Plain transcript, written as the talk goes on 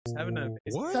Haven't done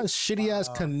What? That shitty ass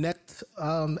Connect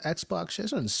Xbox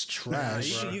shit. It's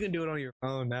trash. You can do it on your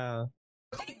phone now.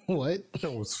 What?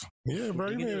 Yeah, bro.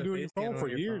 You can been do doing a your FaceTime phone for on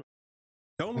your years.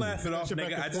 Don't laugh it off, Shit back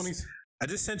nigga. in I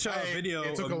just sent y'all a Hey, video.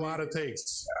 It took of a me. lot of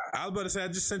takes. I was about to say I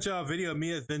just sent y'all a video of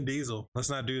me as Vin Diesel. Let's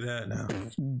not do that now.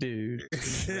 Dude,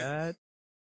 that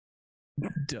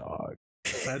dog.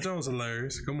 That Jones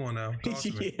hilarious. Come on now, talk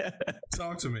to me. Yeah.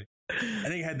 Talk to me. I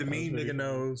think had the mean pretty nigga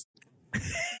nose.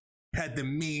 Had the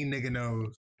mean nigga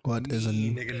nose. What is a?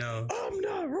 Mean nigga nose. I'm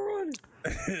not running.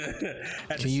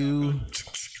 Can you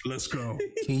Let's go.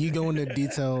 can you go into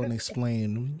detail and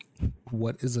explain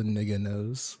what is a nigga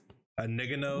nose? A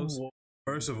nigga nose.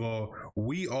 First of all,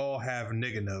 we all have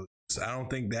nigga nose. I don't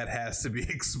think that has to be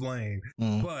explained.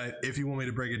 Mm. But if you want me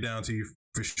to break it down to you,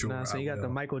 for sure. Nah, so you got the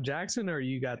Michael Jackson, or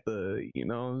you got the, you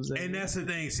know what I'm saying? And that's the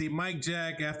thing. See, Mike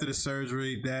Jack after the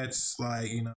surgery, that's like,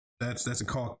 you know, that's a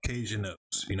Caucasian nose.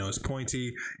 You know, it's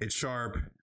pointy, it's sharp,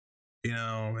 you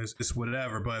know, it's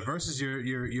whatever. But versus your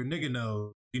nigga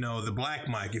nose, you know, the black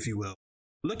Mike, if you will.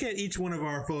 Look at each one of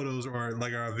our photos or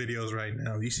like our videos right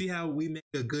now. You see how we make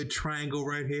a good triangle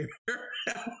right here?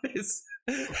 It's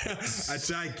a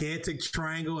gigantic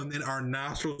triangle, and then our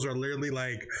nostrils are literally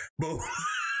like both.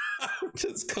 I'm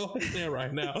just going there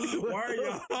right now. Why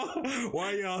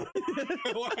are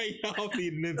y'all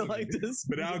feeding into like me? this?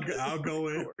 But I'll go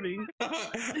in.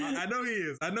 I know he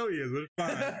is, but it's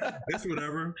fine. It's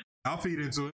whatever. I'll feed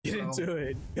into it. Get into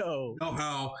it. Go. Know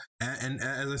how, and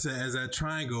as I said, as that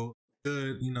triangle,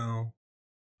 good, you know,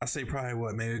 I say probably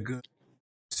what, maybe a good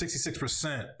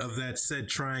 66% of that said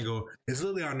triangle is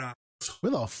literally our nostrils.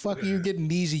 Where the fuck are you getting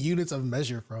these units of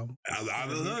measure from?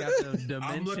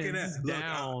 I'm looking at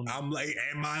down. I'm like,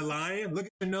 am I lying? Look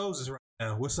at your noses right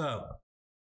now. What's up?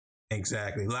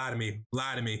 Exactly. Lie to me.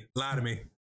 I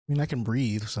mean, I can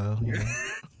breathe, so you know.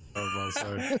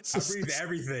 I breathe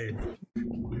everything.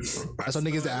 That's how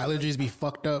niggas' allergies be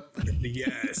fucked up.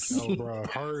 Yes. Oh, bro,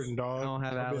 hurting, dog. I don't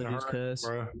have I've been allergies, hurting, cuz.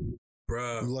 bro.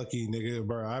 Bro. Lucky nigga,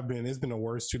 bro. It's been the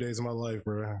worst 2 days of my life,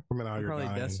 bro. I've been out I'm here probably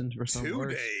dying. destined for some 2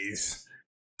 worse. days.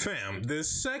 Fam, the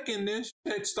second this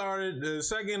shit started, the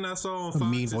second I saw on A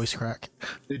mean Fox, voice crack.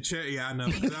 the chat, yeah, I know.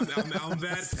 I'm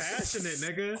that passionate,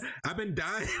 nigga. I've been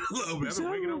dying a little bit. I've been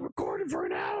waking up recording for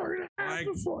an hour and a half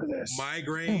before this.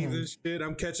 migraines and shit.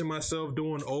 I'm catching myself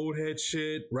doing old head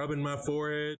shit, rubbing my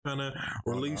forehead, trying to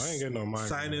release I ain't getting no migraine.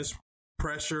 sinus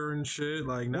pressure and shit.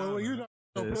 Like, no, Well, you not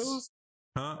no This- pills?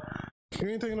 huh? You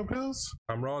ain't taking no pills?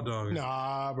 I'm raw dogging.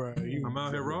 Nah, bro. I'm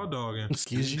out here raw dogging.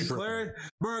 Excuse you.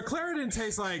 Claritin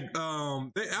tastes like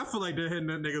I feel like they're hitting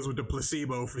the niggas with the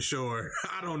placebo for sure.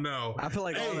 I don't know. I feel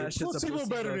like all Hey, that shit's placebo a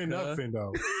better than cuz. nothing,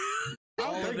 though.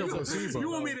 All I'll of take a it's a placebo.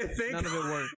 You want me to think? None of it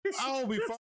works. I'll be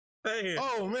fine. Hey,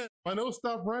 Oh, man. My nose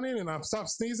stopped running and I stopped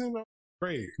sneezing.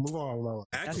 Great. Move on. No.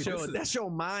 actually, That's your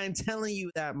mind telling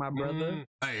you that, my brother.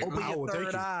 Hey, Open I your will take third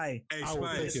it. eye. hey, I will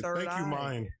Spice. take it. Third Thank you, eye.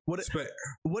 mine.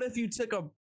 What if you took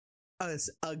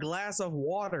a glass of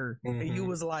water and you Mhm.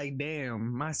 was like,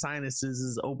 damn, my sinuses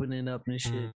is opening up and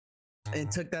shit, Mm-hmm.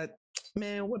 and took that,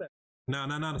 man, whatever.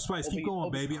 No, Spice, keep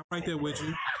going, baby. I'm right there with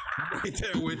you. I'm right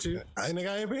there with you. I ain't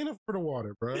paying for the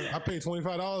water, bro. I paid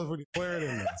 $25 for the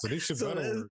Claritin, so this shit So better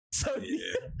that's- work. So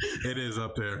Yeah, it is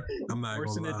up there. I'm not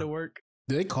forcing gonna it lie. to work.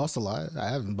 Do they cost a lot? I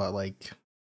haven't bought like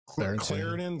Claritin.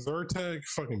 Claritin, Zyrtec,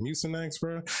 fucking Mucinex,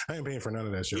 bro. I ain't paying for none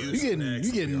of that shit. You You getting Mucinex, you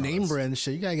to getting be name honest. brand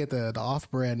shit. You gotta get the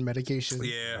off-brand medication.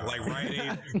 Yeah, like Rite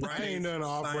Aid. I ain't done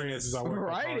off brand since I worked at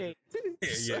Right, Target. Yeah.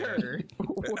 sir.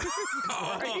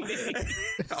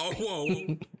 Oh,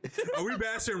 whoa! Are we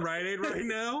bashing Rite Aid right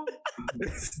now?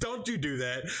 Don't you do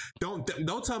that?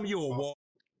 Don't tell me you're a wall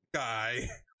guy.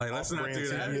 Like, let's not do I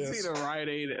Off-brand that. haven't Yes. seen a Rite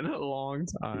Aid in a long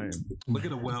time. Look at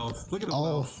the wealth. Look at the All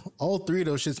wealth. all three of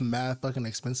those shit's mad fucking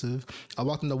expensive. I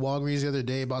walked into Walgreens the other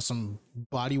day, bought some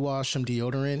body wash, some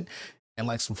deodorant, and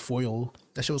like some foil.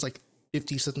 That shit was like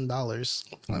 $50-something.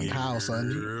 Like how, son?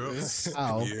 Yeah.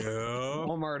 How? Yeah.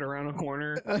 Walmart around the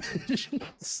corner.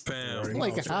 Fam.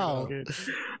 Like how?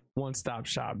 One stop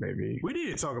shop, baby. We need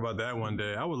to talk about that one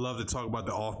day. I would love to talk about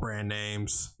the off-brand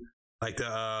names, like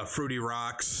the Fruity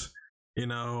Rocks. You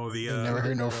know the. I never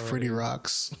heard no Fruity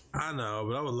Rocks. I know,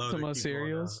 but I would love Some to of keep going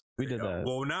cereals. on. We did that.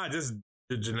 Well, not just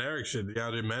the generic shit.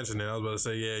 Y'all didn't mention it. I was about to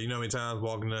say, yeah. You know how many times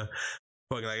walking to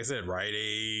fucking, like I said, Rite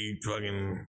Aid,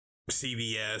 fucking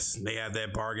CVS. They have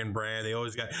that bargain brand. They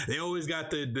always got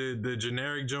the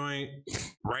generic joint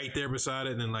right there beside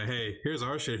it, and then like, hey, here's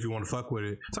our shit if you want to fuck with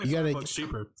it. It's like You gotta- $5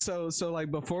 cheaper. So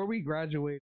like before we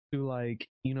graduate to like,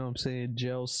 you know what I'm saying,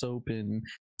 gel soap and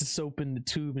soap in the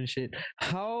tube and shit,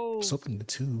 how Soap in the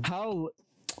tube.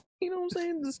 you know what I'm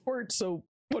saying, the squirt soap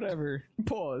Whatever.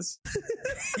 Pause.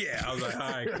 Yeah, I was like,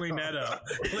 all right, clean that up.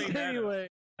 Clean that Anyway,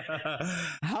 up.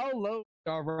 how low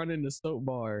y'all running the soap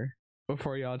bar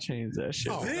before y'all change that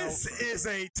shit? Oh, This is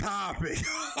a topic.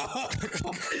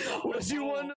 Was you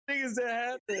one of the niggas that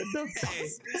had the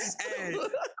Hey,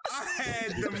 I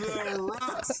had them little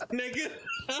rocks, nigga.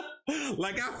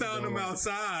 Like I found them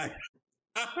outside.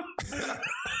 I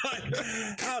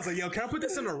was like, yo, can I put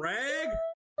this in a rag?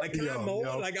 Like, can I mold?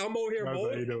 Like, I'm over here That's how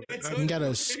you do molding. it. You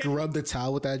gotta scrub the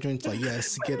towel with that joint. Like,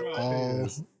 yes, get all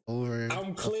over I'm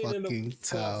the cleaning fucking the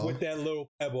stuff towel. with that little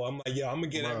pebble. I'm like, yo, I'm gonna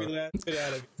get every last bit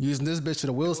out of it. Using this bitch to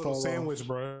the wheels Little fall off. sandwich,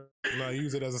 bro. No,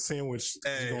 use it as a sandwich.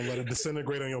 Hey. You're gonna let it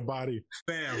disintegrate on your body.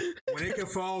 Bam. When it can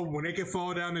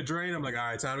fall down the drain, I'm like, all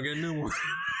right, time to get a new one.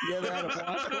 You ever had a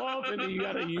washcloth and then you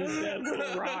gotta use that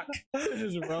little rock to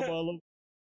just rub all over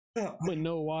with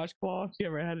no washcloth? You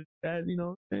ever had that? You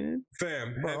know what I'm saying?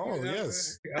 Fam. Bro, oh,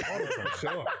 yes. For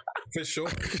sure. For sure.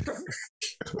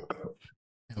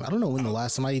 I don't know when the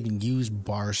last time I even used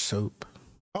bar soap.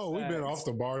 Oh, we've been off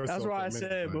the bar. That's why I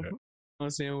said before. You know what I'm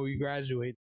saying, when we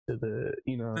graduate to the,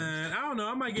 you know. Man, I don't know.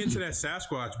 I might get into that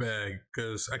Sasquatch bag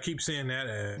because I keep seeing that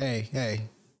ad. Hey,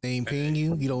 they ain't paying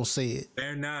you. You don't say it.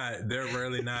 They're not. They're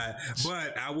really not.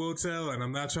 But I will tell, and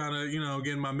I'm not trying to,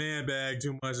 get in my man bag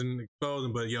too much and expose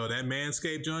them. But yo, that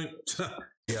Manscaped joint,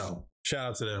 yo, shout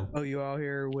out to them. Oh, you out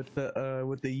here with the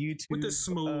YouTube With the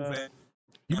smooth.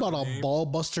 You bought a Ball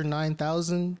Buster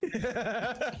 9000.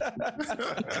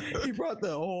 He brought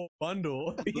the whole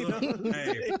bundle. You know?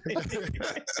 Hey,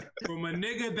 from a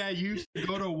nigga that used to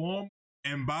go to Walmart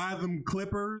and buy them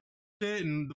clippers shit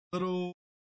and the little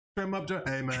trim up.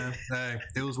 Hey man, hey,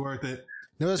 it was worth it.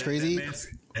 You know what's crazy?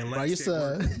 And I used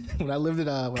to, when I lived in,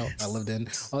 I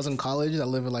was in college, I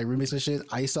lived with like roommates and shit.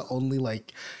 I used to only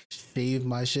like shave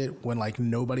my shit when like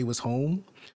nobody was home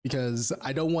because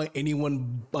I don't want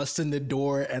anyone busting the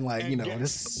door and like,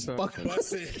 just fucking bust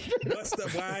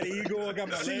the wide eagle. I got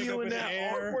my See leg you up in the that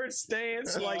air. awkward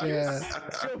stance, like Yeah.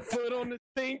 your foot on the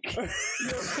sink.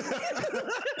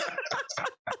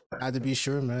 I had to be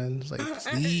sure, man. It's like,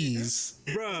 please.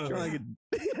 Bro,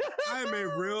 I am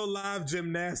a real live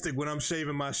gymnastic when I'm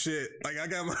shaving my shit. Like I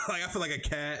got I feel like a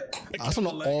cat. That's an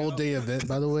all-day event,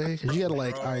 by the way. 'Cause you gotta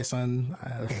like, all right, son,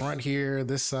 front here,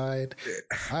 this side.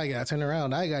 I gotta turn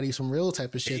around. I gotta eat some real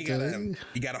type of shit. You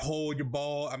gotta hold your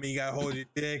ball. I mean, you gotta hold your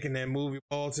dick and then move your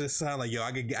ball to the side. Like, yo,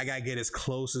 I gotta get as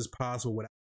close as possible without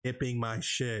nipping my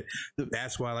shit.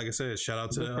 That's why, like I said, shout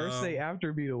out to The first day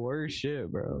after be the worst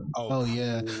shit, bro. Oh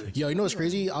yeah, yo, you know what's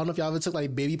crazy? I don't know if y'all ever took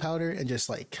like baby powder and just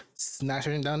like snatch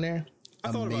it down there.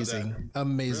 Amazing.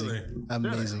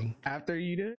 After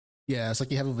you did? Yeah, it's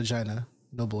like you have a vagina.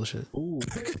 No bullshit. Ooh,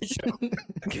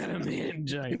 got a man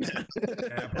vagina.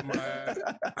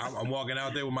 I'm walking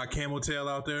out there with my camel tail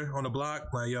out there on the block.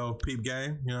 Like, yo, peep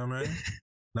game. You know what I mean?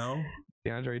 No.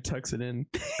 DeAndre tucks it in.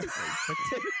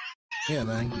 Yeah,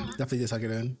 man. Definitely tuck it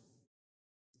in.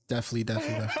 Definitely.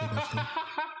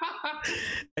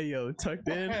 Hey, yo, tucked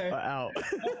in or out?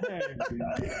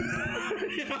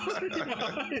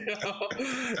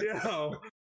 Yo.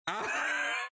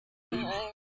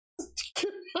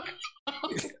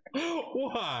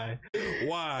 Why?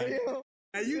 Yo.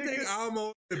 And you think I'm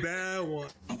on the bad one?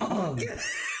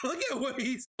 Look at what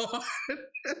he's on.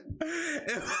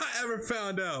 If I ever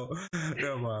found out,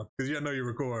 never mind, because you know you're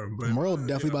recording. But Merle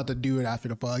definitely about to do it after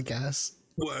the podcast.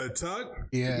 What, Tuck?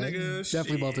 Yeah, nigga,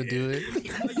 definitely about to do it.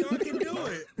 Like, y'all can do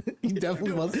it. He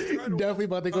definitely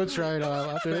about to go try it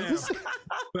out after this.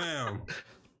 Bam.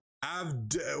 I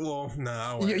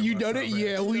Yeah, you done it?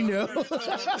 Yeah, we know.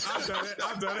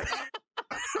 I've done it.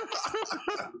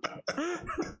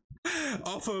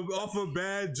 off a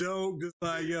bad joke, just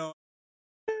like, yo,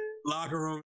 locker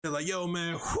room, like, yo,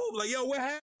 man, whew, like, yo, what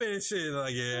happened and shit,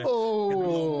 like, yeah.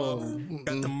 Oh,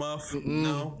 Got the muff.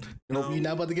 No, nope, you're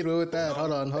not about to get away with that.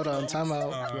 Hold on, time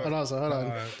out. Hold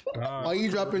on. Why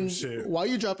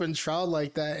you dropping trout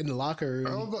like that in the locker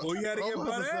room? Well, you had to get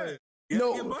butt ass.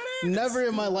 No, never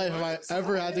in my life have I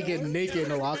ever had to get naked in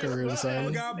the locker room,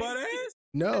 son. Got butt ass?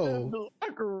 No,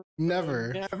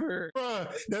 never. Bruh,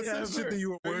 that's that shit that you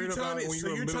were worried about when you were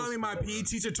in you're middle telling me my school. PE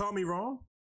teacher taught me wrong?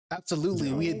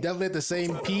 Absolutely, we had definitely had the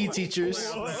same PE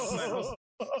teachers.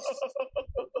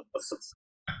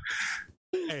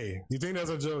 Hey, you think that's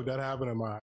a joke? That happened in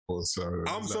my school, so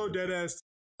I'm so dead ass.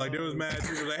 Like, there was mad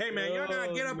teachers like, hey man, y'all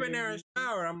gotta get up in there and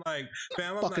shower. I'm like,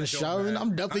 fam, I'm Fucking not showering.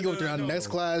 I'm definitely going to the next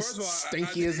class. First of all,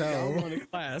 Stinky as hell.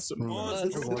 Class. sweaty,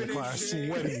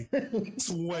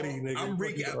 nigga. I'm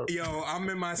reeking. Yo, I'm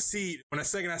in my seat. When the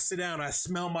second I sit down, I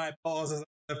smell my balls as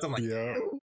I lift. I'm like, Yeah.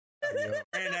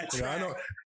 and that Yeah, I track. know.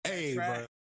 Hey, Track.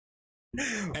 bro.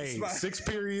 Hey, sixth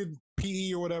period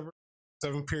PE or whatever,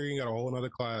 7th period, you got a whole another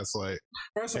class. Like,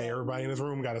 First of hey, all, everybody in this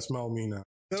room got to smell me now. the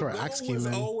That's where goal Axe came was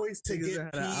in. always to Niggas get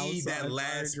had an PE that outside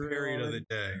last fire drill period of on. the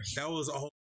day. That was the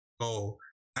whole goal.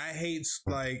 I hate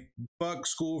like fuck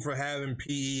school for having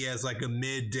PE as like a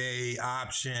midday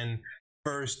option,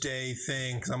 first day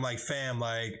thing. Cause I'm like, fam,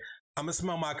 like I'm gonna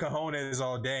smell my cojones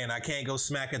all day, and I can't go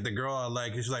smack at the girl I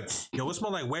like. She's like, yo, what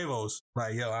smell like huevos?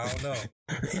 Like, yo, I don't know.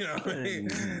 You know what I mean?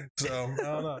 So I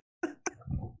don't know.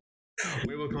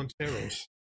 Huevo concheros.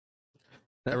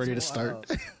 Y'all ready to start?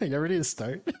 Y'all ready to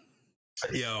start?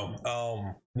 Yo,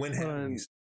 when happens?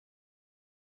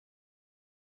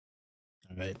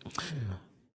 All right.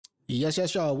 Yes,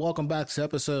 y'all. Welcome back to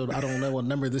episode. I don't know what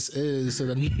number this is. So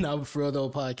the Now For Real Though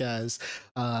podcast,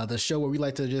 the show where we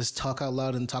like to just talk out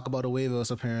loud and talk about the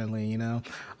huevos. Apparently, you know.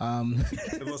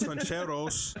 Huevos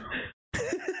concheros.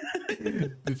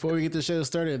 Before we get the show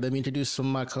started, let me introduce some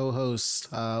of my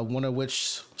co-hosts. One of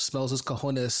which smells his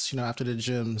cojones, you know, after the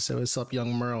gym. So what's up,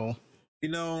 young Merle? You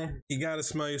know, you gotta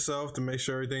smell yourself to make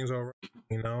sure everything's all right.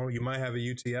 You know, you might have a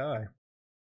UTI.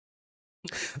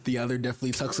 The other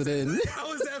definitely tucks it in.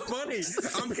 How is that funny?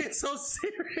 I'm being so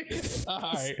serious. All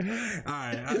right. All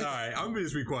right. I'm gonna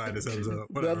just be quiet this episode. The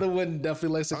Whatever. other one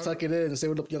definitely likes to tuck it in and say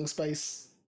what up, Young Spice.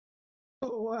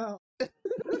 Oh wow.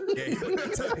 Yeah,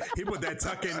 he put that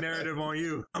tuck in narrative on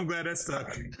you. I'm glad that's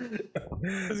stuck.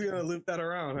 Just gonna loop that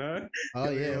around, huh? Oh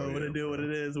yeah. Would it do what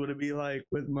it is? Would it be like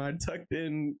with my tucked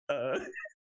in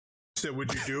Said,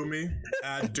 would you do me?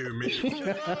 I'd do me.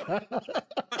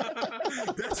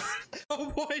 That's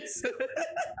my voice.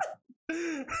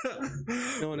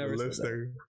 No one ever said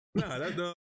that. Nah, that's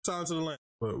the Silence of the Lamb.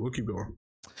 But we'll keep going.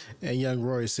 And young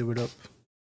Roy, say what up.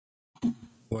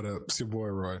 What up? It's your boy,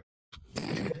 Roy.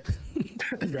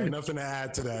 Got nothing to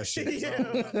add to that shit. So I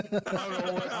don't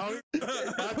know what. I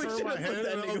turned my head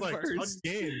and I was like,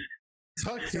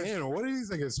 tucked in. What are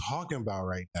these niggas talking about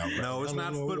right now, bro? No, it's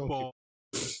not football.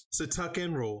 It's a tuck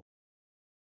in rule.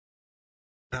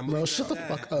 Bro, shut the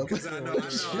fuck up. Because I know,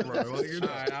 bro. Like, you know.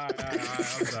 All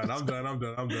right. I'm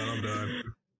done.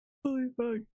 Holy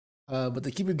fuck. But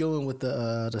to keep it going with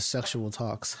the sexual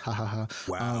talks, ha ha ha.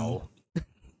 Wow.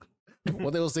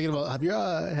 What I was thinking about, have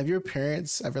your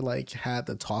parents ever like had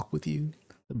the talk with you,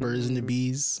 the birds and the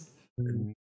bees?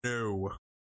 No.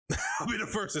 I'll be the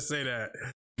first to say that.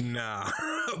 Nah.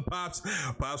 Pops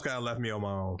kind of left me on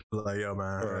my own. Like, yo,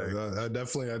 man. Right, Like, I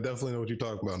definitely know what you're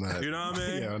talking about now. you know what I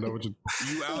mean? Yeah, I know what you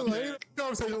out like, there.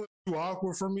 conversation was too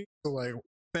awkward for me. So like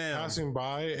Fam, passing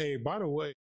by, hey, by the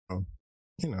way, you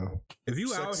know, if you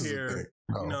sex out is a here, thing.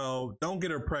 Oh. you know, don't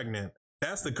get her pregnant.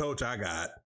 That's the coach I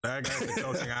got. That's the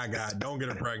coaching I got. Don't get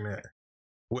her pregnant.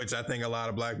 Which I think a lot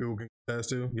of black people can attest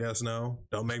to. Yes, no.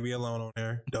 Don't make me alone on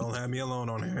here. Don't have me alone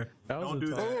on here. Don't do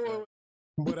that.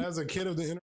 But as a kid of the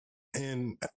internet,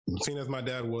 and seeing as my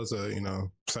dad was a, you know,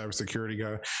 cybersecurity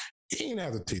guy, he didn't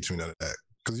have to teach me none of that.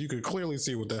 Because you could clearly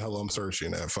see what the hell I'm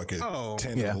searching at fucking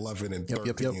 10, Yeah. 11, and Yep,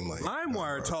 13. yep. Like,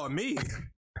 LimeWire taught me.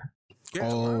 Guess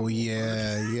Oh what?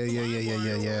 yeah. You don't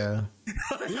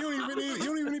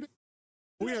even need.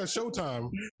 We had Showtime.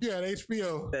 You had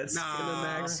HBO. That's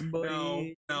Cinemax,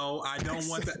 buddy. No, I don't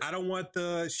want the. I don't want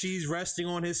the. She's resting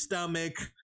on his stomach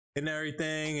and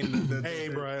everything. And Hey,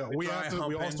 bro, we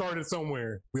all started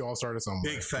somewhere.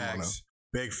 Big facts.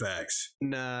 Big facts.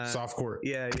 Nah. Softcore.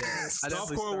 Yeah.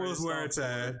 Softcore was where it's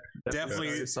at.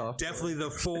 Definitely the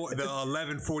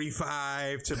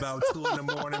 11:45 to about 2 a.m.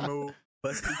 move.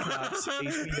 Busty Cops,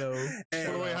 HBO.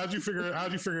 So wait, how'd you figure it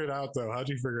out though? How'd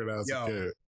you figure it out as a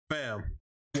kid? Fam,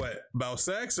 what about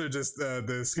sex or just the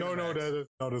Skinamax?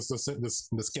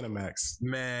 The Skinamax.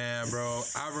 Man, bro,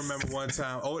 I remember one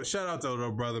time. Oh, shout out to the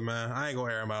brother, man. I ain't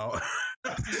gonna air him out.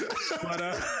 But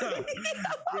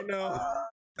you know,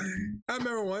 I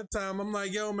remember one time. I'm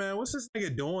like, yo, man, what's this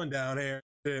nigga doing down here?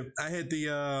 I hit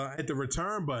the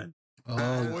return button.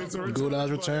 Oh, good ass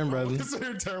return, brother.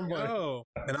 Yo,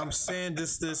 and I'm saying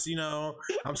this, you know,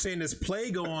 I'm seeing this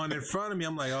play go on in front of me.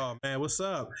 I'm like, oh man, what's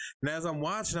up? And as I'm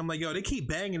watching, I'm like, yo, they keep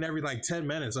banging every like 10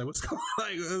 minutes. Like, what's going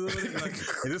on? Like,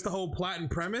 is this the whole plot and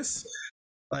premise?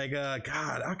 Like, God,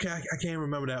 I can't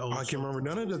remember that old. I can't remember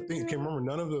none of the things. Can't remember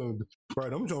none of the.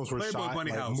 Bro, them Jones were Playboy shot Bunny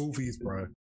like House. movies, bro.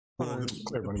 Playboy,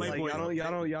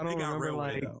 Y'all don't remember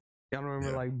like. Y'all don't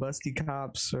remember like Busty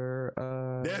Cops or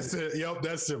That's it. Yep,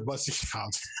 that's it. Busty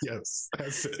Cops. Yes,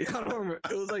 that's it. Y'all don't remember.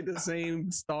 It was like the same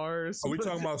stars. Are we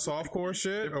talking about softcore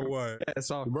shit or what? Yeah,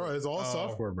 softcore. Bro, it's all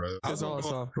software, bro. It's all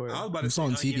softcore. I was about to It's say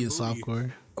on Onion TV as Booty.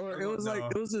 softcore. Or it was like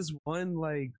it was this one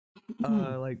like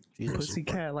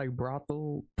Pussycat like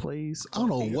brothel place. I don't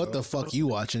know what the fuck you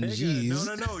watching. Jeez.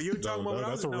 No. You're talking about what I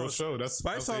that's was a real show. That's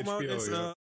Spice talking about HBO, is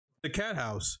the Cat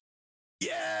House.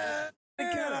 Yeah.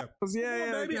 Yeah,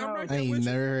 baby, I'm right I there ain't with you.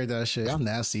 never heard that shit. I'm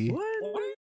nasty. What?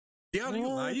 Yeah,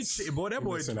 boy, that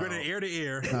boy Missing grinning out. ear to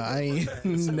ear. I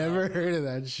ain't never heard of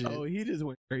that shit. Oh, he just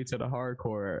went straight to the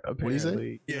hardcore. What'd he say?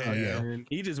 Apparently, Yeah. Oh, yeah. And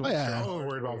he just went. Oh, yeah. I straight. was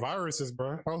worried about viruses,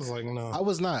 bro. I was like, no. I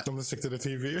was not. I'm gonna stick to the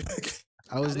TV.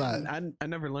 I was not. I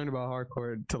never learned about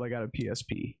hardcore until I got a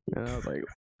PSP. And I was like,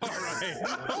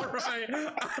 All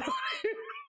right.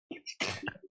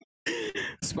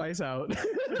 spice out.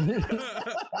 So That's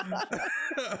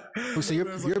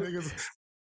like niggas-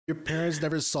 your parents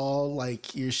never saw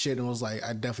like your shit and was like,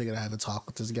 I definitely gotta have a talk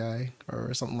with this guy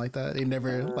or something like that. They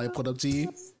never like put up to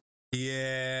you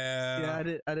Yeah, I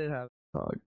did have a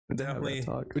talk. I did have that Definitely.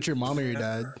 talk. with your mom or your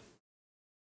dad.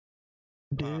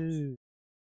 Dude.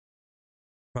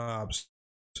 Pops.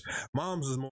 Mom's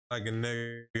is more like a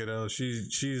nigga though.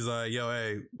 She's like, yo,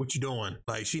 hey, what you doing?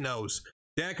 Like she knows.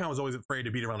 Dad kind of was always afraid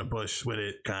to beat around the bush with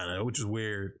it, kind of, which is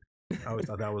weird. I always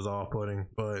thought that was off-putting,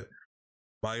 but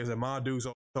like I said, my dudes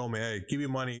told me, hey, keep your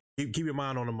money, keep your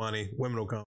mind on the money. Women will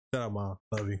come. Shut up, mom.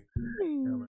 Love you.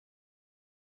 Mm,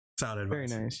 Sound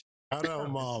advice. very nice. I know,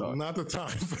 mom. Not the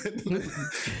time, but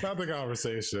not the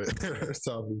conversation.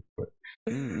 So,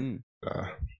 Mm-mm.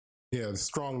 yeah,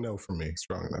 strong no for me.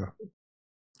 Strong no.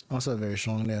 Also very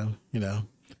strong now, you know.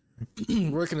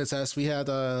 Working the test, we had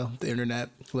the internet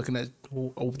looking at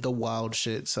the wild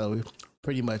shit, so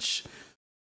pretty much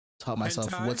taught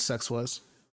myself Hentai? what sex was.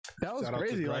 That was Shout out to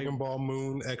crazy. Like, Dragon Ball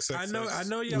Moon XXX. I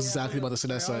know. Yeah, Exactly about to say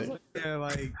that I was site. like, yeah,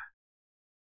 like,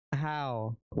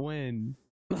 how, when,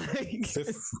 like,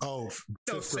 Fifth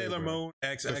grade, Sailor bro. Moon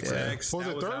XXX. Was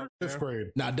that it third or out fifth there. grade?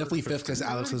 Nah, definitely fifth because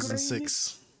Alex was in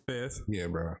sixth. Fifth. Yeah,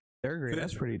 bro. third grade.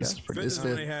 That's pretty. That's pretty. Fifth It's is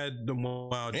when fifth. they had the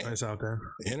wild joints out there.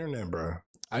 Internet, bro.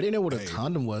 I didn't know what a Hey.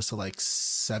 condom was till like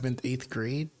seventh, eighth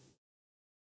grade.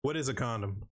 What is a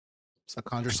condom? It's a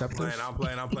contraceptive. I'm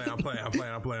playing.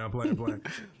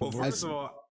 Well, first of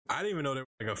all, I didn't even know there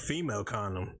was like a female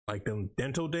condom, like them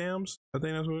dental dams. I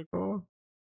think that's what it's called.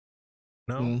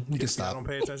 No, You can Y'all stop. don't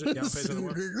pay attention. Y'all don't pay attention. To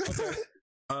work? Okay.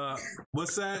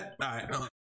 What's that? All right,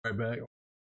 right back.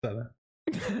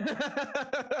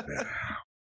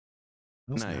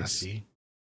 That's Nice. nasty.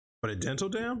 But a dental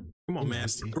dam? Come on, man.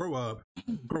 Nasty. Grow up,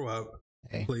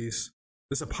 Hey. please.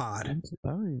 It's a pod.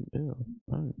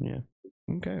 Yeah.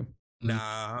 Okay.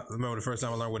 Nah, I remember the first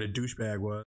time I learned what a douchebag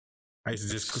was. I used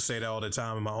to just say that all the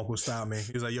time, and my uncle stopped me.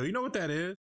 He was like, "Yo, you know what that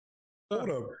is?"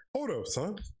 Hold up,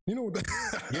 son. You know what that?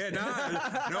 Yeah,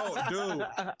 no, dude.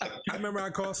 I remember I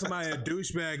called somebody a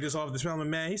douchebag just off the spell. I'm like,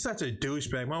 man, he's such a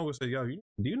douchebag. My uncle said, "Yo, do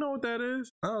you know what that is?"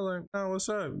 I was like, "No, what's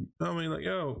up?" I mean, like,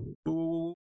 "Yo,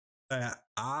 ooh, okay."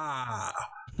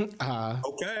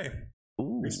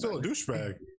 Ooh. He's still a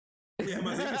douchebag. Yeah,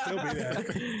 but he can still be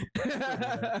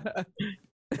that.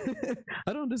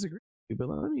 I don't disagree, but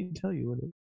let me tell you what it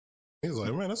is. He's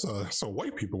like, man, that's a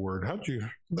white people word. How'd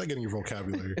that get in your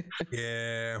vocabulary?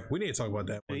 Yeah, we need to talk about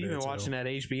that. You've been watching that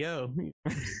HBO.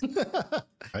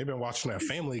 I've been watching that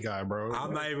Family Guy, bro.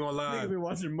 I'm not even gonna lie. You've been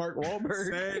watching Mark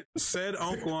Wahlberg. Said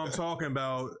uncle I'm talking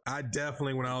about, I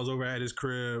definitely, when I was over at his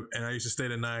crib and I used to stay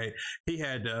the night, he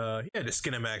had the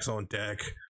Skinemax on deck.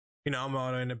 You know, I'm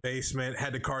out in the basement,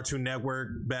 had the Cartoon Network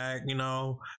back, you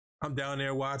know. I'm down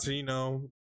there watching, you know,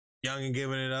 Young and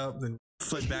Giving It Up, and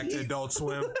flip back to Adult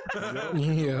Swim.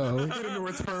 Yo. Get in the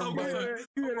return I'm button.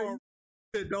 on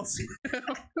Adult Swim.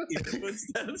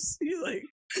 Footsteps. You like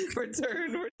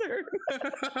return.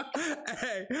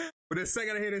 Hey, but the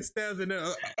second I hear the steps and then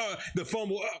the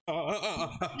fumble,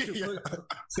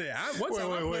 say,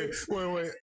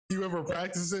 Wait. You ever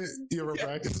practice it?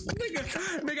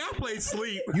 nigga, I play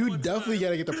sleep. You definitely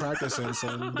gotta get the practice in,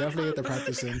 son. You definitely get the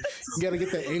practice in. You gotta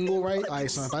get the angle right. All right,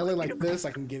 son. If I look like this,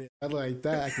 I can get it. If I look like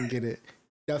that, I can get it.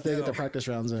 Definitely get the practice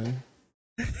rounds in.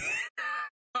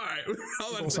 All right,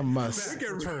 It's a must.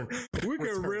 We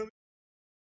can really,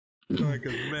 like,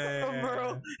 man,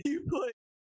 Bro, you play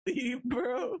sleep,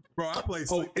 bro. bro, I play Oh,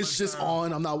 sleep. it's one just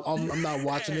time. on. I'm not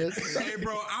watching it. Hey,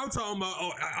 bro, I'm talking about.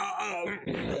 I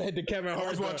had the Kevin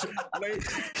Hart watching.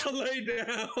 Lay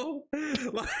down.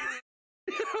 Like,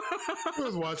 I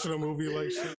was watching a movie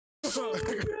like shit.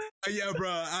 yeah,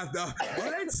 bro.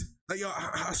 What? Like, yo,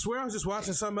 I swear I was just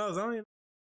watching something else. I don't even.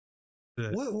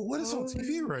 What is on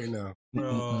TV right now?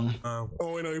 Bro,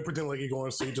 Oh, you know, you pretend like you going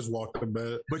to sleep, just walk to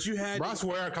bed. but you had Bro, I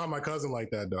swear I caught my cousin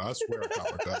like that, though. I swear I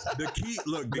caught my cousin. the key.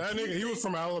 Look, the That key nigga, he was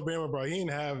from Alabama, bro. He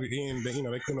ain't, you know,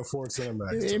 they couldn't afford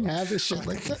Cinemax. They didn't have this shit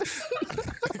like that.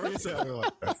 He said it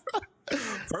like that.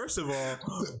 First of all,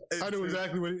 I knew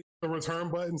exactly what the return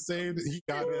button said. He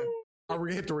got it. I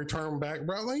hit the return back,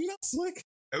 bro. I'm like, you know, slick.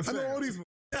 I know all these.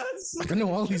 I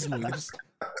know all these movies.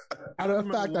 Out of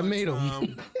fact, I made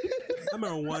them.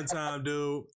 remember one time,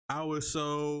 dude, I was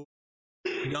so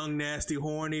young, nasty,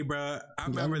 horny, bro. I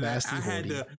remember that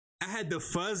I had the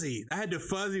fuzzy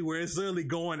where it's literally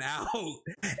going out,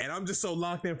 and I'm just so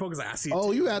locked in focus. Like, I see.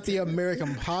 Oh, you got the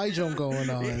American Pie joke going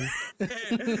on.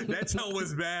 That joke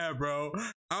was bad, bro.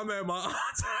 I'm at my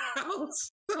aunt's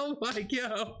house. I'm like,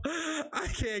 yo, I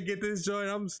can't get this joint.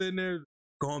 I'm sitting there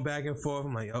going back and forth.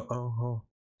 I'm like, oh,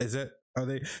 is that? Are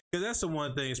they? Because that's the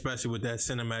one thing, especially with that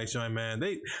cinematic joint, man.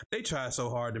 They try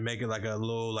so hard to make it like a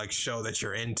little like show that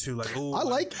you're into. Like, ooh, I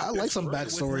like some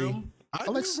backstory. I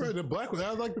like the black.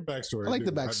 I like the backstory. I like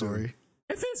the backstory.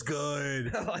 If it's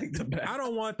good, I like the back. I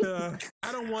don't want the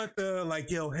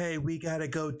like, yo, hey, we gotta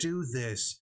go do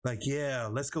this. Like, yeah,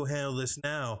 let's go handle this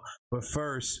now. But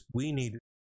first, we need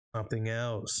something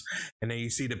else. And then you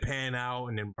see the pan out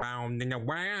and then round and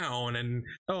round and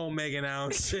making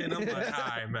out shit. And I'm like, all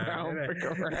right, man.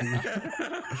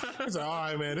 He's like, all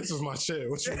right, man, this is my shit.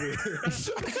 What you mean?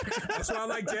 That's why I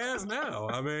like jazz now.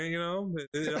 I mean,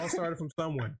 it all started from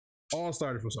somewhere.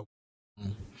 The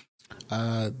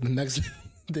next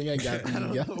thing I got for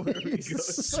you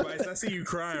guys. Spice, I see you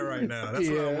crying right now. That's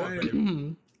what I want,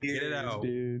 baby. Get it out,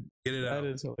 dude. Get it out. That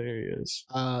is hilarious.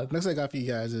 Next thing I got for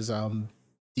you guys is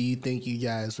do you think you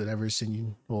guys would ever send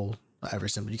you? Well, not ever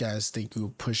send, but you guys think you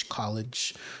would push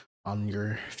college on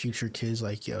your future kids?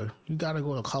 Like, yo, you gotta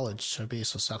go to college to be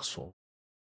successful.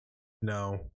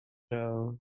 No.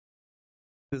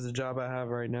 Because the job I have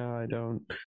right now, I don't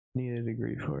need a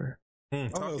degree for. You're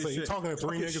talking to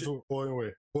three niggas.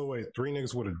 Wait, three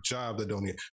niggas with a job that don't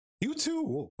need. You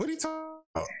too. What are you talking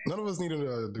about? None of us need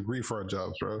a degree for our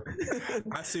jobs, bro.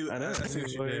 I see what you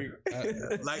did.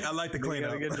 I like the clean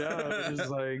up. A good job. It's just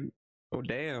like, oh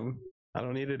damn, I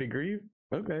don't need a degree.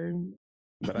 Okay,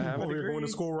 but I have a degree. We're going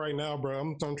to school right now, bro.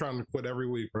 I'm trying to quit every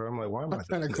week, bro. I'm like, why am I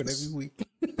trying to quit every week?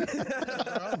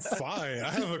 I'm fine. I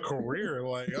have a career.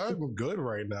 Like, I'm good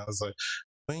right now. It's like,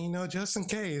 but just in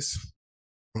case.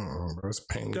 Bro, it's a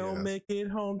pain. Don't make it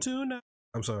home tonight.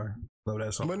 I'm sorry. Love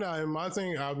that song. But no, my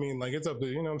thing, I mean, like, it's up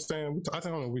to, what I'm saying? I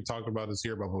think we talked about this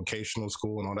here about vocational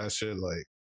school and all that shit. Like,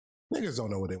 niggas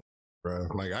don't know what they want, bro.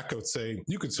 Like, I could say,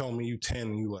 you could tell me you 10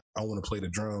 and you like, I want to play the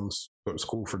drums, go to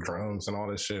school for drums and all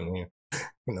that shit. And you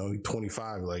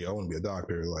 25, like, I want to be a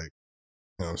doctor. Like, you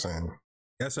know what I'm saying?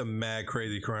 That's a mad,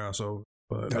 crazy crossover.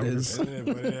 But that is.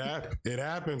 It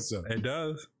happens. So. It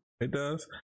does.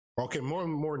 Okay,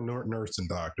 more nurse than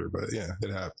doctor, but yeah,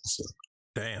 it happens. So.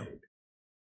 Damn.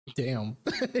 I'm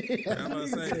about to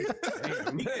say, yeah,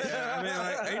 I mean,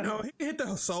 like, he can hit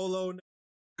the solo.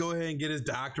 Go ahead and get his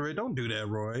doctorate. Don't do that,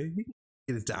 Roy. He can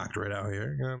get his doctorate out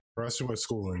here. Bro, that's too much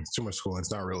schooling.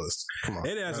 It's not realistic. Come on.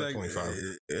 It is like 25.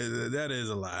 That is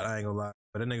a lot. I ain't gonna lie.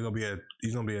 But that nigga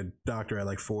he's gonna be a doctor at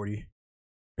like 40.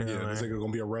 Yeah, this nigga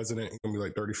gonna be a resident. He's gonna be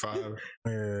like 35.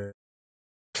 Yeah.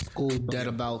 School debt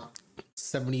about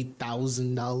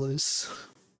 $70,000.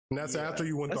 And that's after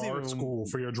you went to art school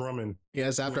for your drumming. Yeah,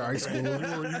 it's after art school.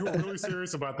 You were really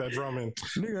serious about that drumming.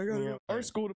 Nigga, I got to go to art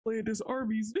school to play at this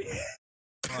Arby's.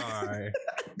 All right,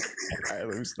 let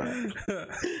me stop.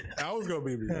 I was gonna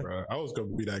be me, bro. I was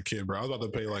gonna be that kid, bro. I was about to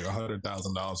pay like $100,000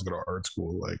 to go to art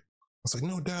school. Like, I was like,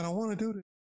 no, Dad, I want to do this.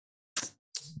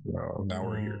 No, now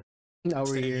we're here. Now we're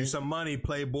Save here. you some money,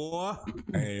 playboy.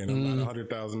 Hey, and I'm not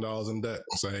 $100,000 in debt.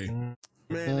 So, hey.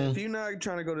 Man, if you're not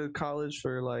trying to go to college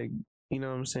for like, you know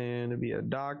what I'm saying, to be a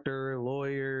doctor,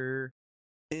 lawyer,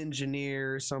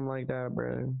 engineer, something like that,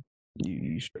 bro,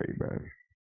 you straight, bro.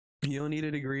 You don't need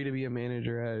a degree to be a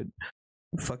manager at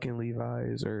fucking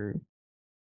Levi's or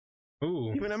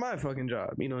even at my fucking job.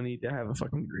 You don't need to have a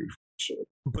fucking degree for shit.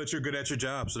 But you're good at your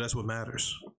job, so that's what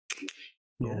matters.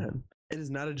 Yeah. It is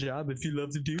not a job if you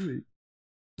love to do it.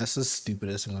 That's the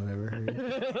stupidest thing I've ever heard. I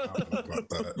don't know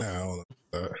about that. I don't know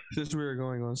about that. Since we were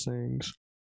going on sayings.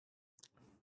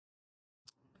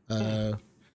 God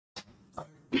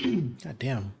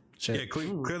damn. Shit. Yeah,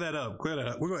 clear that up.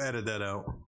 We're gonna edit that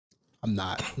out. I'm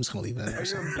not. I'm just gonna leave that in.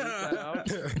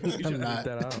 I'm not.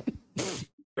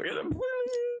 Okay,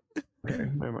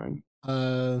 never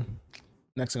mind.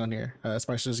 Next thing on here.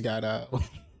 Spice just got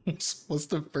what's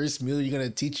the first meal you're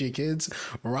gonna teach your kids?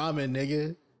 Ramen,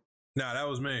 nigga. Nah, that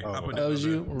was me. That was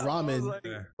you. Ramen.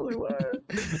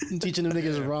 Teaching them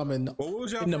niggas ramen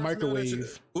in the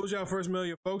microwave. What was y'all first meal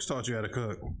your folks taught you how to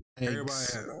cook? Eggs. Everybody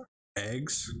had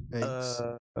eggs.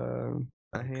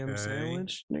 A ham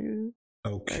sandwich, nigga.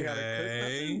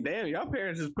 Okay. Damn, y'all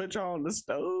parents just put y'all on the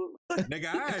stove. Nigga,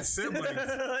 I had siblings,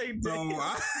 so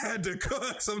I had to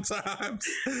cook sometimes.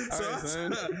 So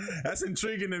that's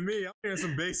intriguing to me. I'm hearing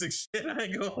some basic shit. I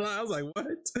ain't gonna lie. I was like, what?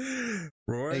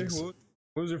 Roy,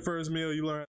 what was your first meal you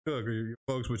learned how to cook, or your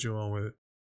folks put you on with it?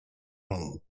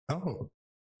 I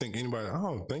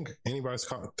don't think anybody's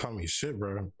taught me shit,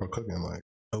 bro, for cooking. Like,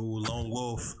 Oh, Lone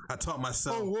Wolf. I taught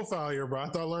myself. oh, wolf out here, bro. I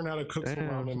thought I learned how to cook some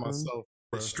ramen myself.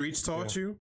 The Bro. streets taught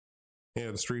you?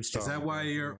 Yeah, the streets taught. Is that why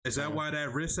why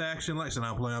that wrist action like? So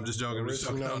I'm playing. I'm just joking.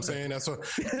 You know what I'm saying? That's what.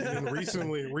 And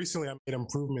recently, I made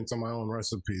improvements on my own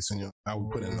recipes, and I would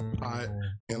put it in the pot.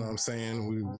 You know what I'm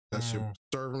saying? That shit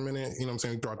serve a minute. You know what I'm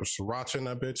saying? Throw the sriracha in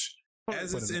that bitch.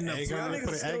 As Put it's an in the egg pot. on it,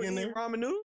 put an egg in there. Ramen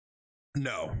noodles?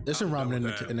 No, There's some I'm done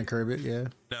ramen with in the Kerbit, yeah.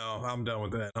 No, I'm done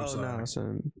with that. I'm sorry. No,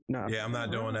 son. Nah. Yeah, I'm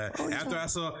not doing that. After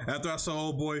I saw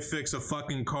old boy fix a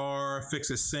fucking car, fix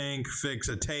a sink, fix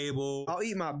a table. I'll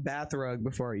eat my bath rug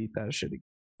before I eat that shit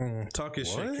again. Talk your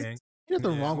shit, King. There's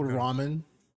nothing Yeah, wrong with okay. ramen.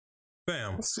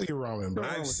 Fam. Let's see ramen, bro.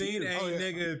 I've seen a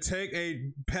nigga take a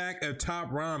pack of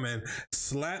top ramen,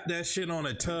 slap that shit on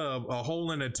a tub, a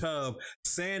hole in a tub,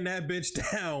 sand that bitch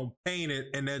down, paint it,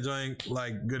 and that joint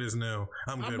like good as new.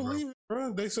 I'm I good, believe it,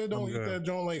 bro. They said don't I'm eat good. that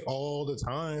joint like all the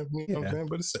time. You know what I'm saying?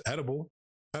 But it's edible.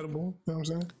 You know what I'm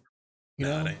saying? You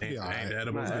know, Nah, they ain't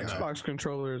edible. My Nah. Xbox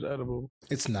controller is edible.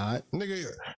 it's not. Nigga,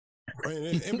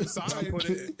 and besides,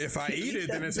 If I eat it,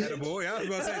 then it's edible. Yeah, I was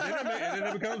about to say, then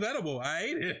it becomes edible. I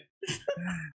ate it.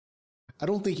 I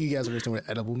don't think you guys understand what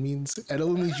edible means.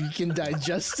 Edible means you can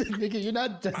digest it, nigga. You're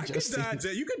not digesting.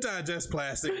 You can digest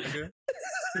plastic, nigga.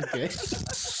 Okay.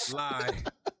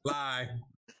 Lie.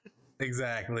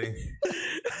 Exactly.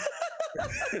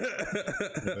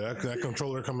 that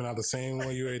controller coming out the same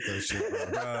way you ate that shit, bro.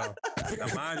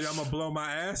 Now, mind you, I'm gonna blow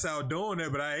my ass out doing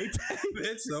it, but I ate that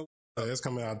bitch. So It's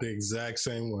coming out the exact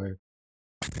same way.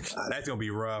 that's gonna be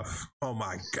rough. Oh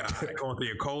my god, going through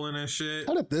your colon and shit.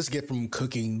 How did this get from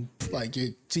cooking like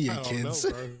to your I don't kids?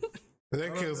 know, bro.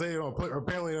 That kids,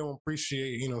 apparently they don't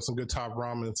appreciate, some good top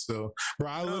ramen still.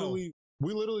 Bro,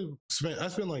 we literally I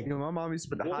spent like You know, my mom used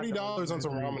to put the hot $40 dogs on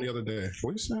some ramen the other day.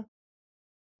 What you say?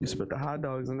 You spit the hot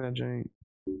dogs in that jank.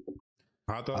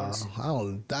 Hot dogs? I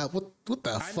don't. What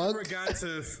the I fuck? never got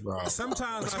to. Bro.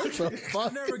 Sometimes What the I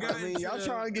fuck? never got. I mean, y'all into-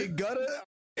 trying to get gutted?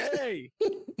 Hey,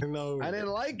 No, I didn't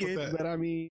like What it, that- but I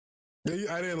mean,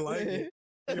 I didn't like it.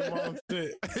 Your mom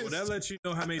shit. Well, that lets you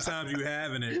know how many times you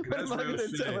having it. 'Cause what That's am I real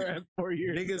gonna tell her shit. at 4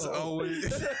 years Niggas old? always.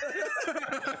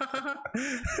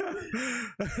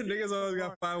 Niggas always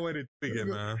got find way to tweak it,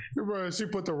 man. Bro, she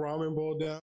put the ramen bowl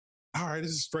down. All right,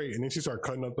 this is straight. And then she started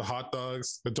cutting up the hot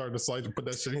dogs and started to slice and put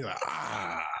that shit in. He's like,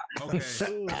 Okay.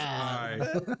 All right.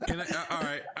 All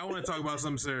right. I want to talk about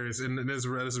something serious, and this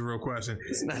is a real question.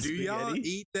 It's not Do y'all spaghetti.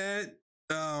 eat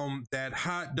that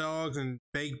hot dogs and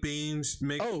baked beans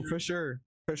mix? Oh, for sure.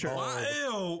 For sure.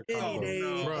 Ew. Any Oh, day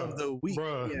no. of the week.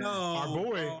 Bruh. Yeah. No. Our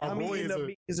boy I'm is eating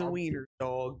the beans and wieners,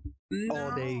 dog.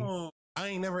 all day. No. I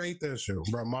ain't never ate that shit,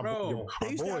 bro. Bro, They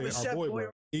used to have a chef boy bro.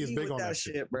 He is eat big with on that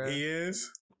shit. bro. He is.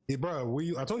 Yeah, bro,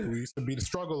 I told you we used to be the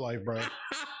struggle life, bro.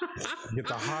 Get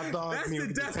the hot dog, That's and he the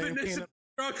would get the same definition of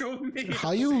struggle meat.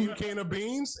 How same you? can of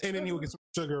beans, and then he would get some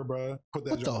sugar, bro. Put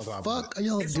that What junk the on top of fuck are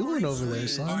y'all It's doing already over there, sweet.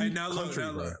 son? All right, now look,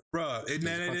 Country, bro. And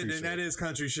country that shit. is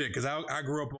country shit because I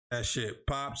grew up on that shit.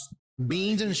 Pops.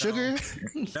 Beans and sugar?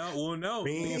 No.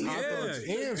 Beans, hot dogs,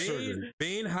 and sugar.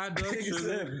 Bean, hot dog, Nigga sugar.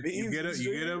 said You beans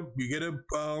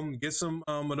get get some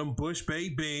of them bush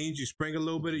baked beans. You sprinkle a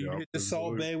little bit of, you Yup, hit the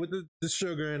salt absolutely. bay with the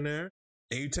sugar in there.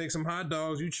 And you take some hot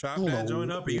dogs, you chop I don't that know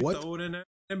joint up, and you what- throw it in there,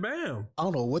 and bam. I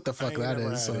don't know what the fuck ain't that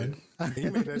never is, had son. He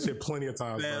made that shit plenty of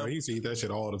times, Damn. bro. He used to eat that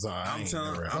shit all the time. I I'm ain't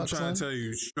telling, never had I'm it. trying to tell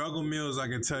you, struggle meals I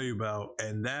can tell you about,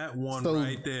 and that one So-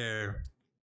 right there.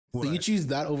 So you What? choose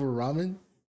that over ramen?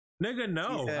 Nigga,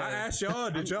 no. Yeah. I asked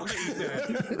y'all, did y'all eat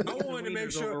that? I wanted to make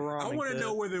Wieners sure. over I ramen, want to kid.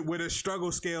 know where the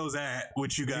struggle scale's at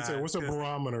with you He guys. said, "What's a 'Cause-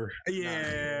 barometer?"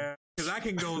 Yeah, because I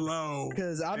can go low.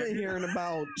 Because I've been hearing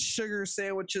about sugar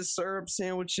sandwiches, syrup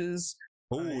sandwiches.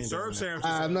 Ooh, ain't syrup doing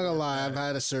sandwiches. I'm not gonna lie, I've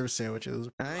had a syrup sandwiches.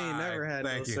 I ain't never had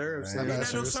Thank no you. syrup I've You had ain't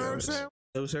sandwiches. had no syrup syrup sandwich. sandwich?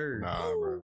 No syrup. Nah,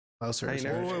 bro. No syrup I ain't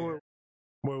never sandwich. had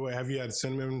it. Wait. Have you had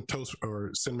cinnamon toast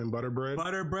or cinnamon butter bread?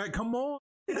 Butter bread, come on.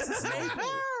 It's a staple.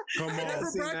 Come I on. never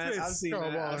I've seen that. breakfast. I've seen Come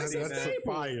that. on, I've that's seen a that.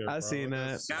 fire. I've seen bro.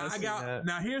 that. Now I've I seen got. that.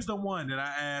 Now here's the one that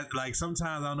I add. Like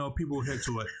sometimes I don't know if people hit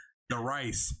to it. The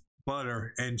rice,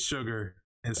 butter, and sugar.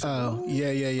 And Oh, yeah.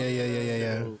 Okay,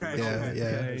 Yeah.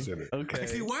 Okay. Shit. Okay.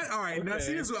 See what? All right. Now Okay.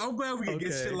 see this. I'm glad we can get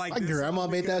Okay. shit like My this. grandma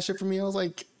made that shit for me. I was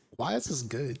like, why is this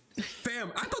good?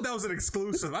 Fam, I thought that was an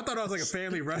exclusive. I thought that was like a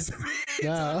family recipe.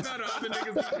 Nah. I thought other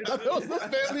niggas- That was a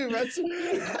family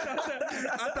recipe.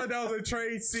 I thought that was a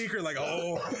trade secret. Like,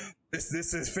 oh, this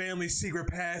is family secret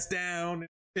passed down and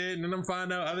shit. And then I'm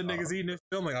finding out other niggas eating this.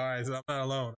 I'm like, all right, so I'm not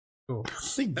alone. Cool. I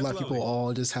think That's black people lovely.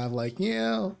 all just have like,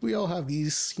 yeah, we all have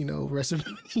these,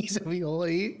 recipes that we all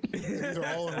eat. These are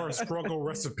all of our struggle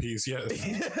recipes.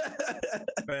 Yes.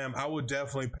 Fam, I would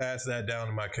definitely pass that down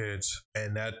to my kids,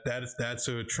 and that's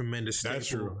a tremendous. That's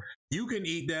staple. true. You can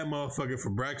eat that motherfucker for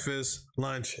breakfast,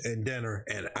 lunch, and dinner,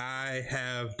 and I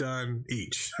have done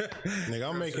each. Nigga,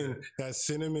 I'm making that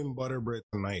cinnamon butter bread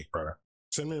tonight, bro.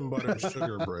 Cinnamon butter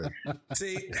sugar bread.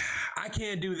 See, I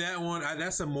can't do that one.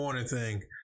 That's a morning thing.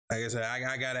 Like I said,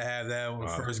 I gotta have that one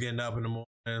first getting up in the morning.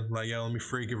 Like, yo, let me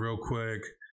freak it real quick.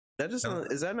 That just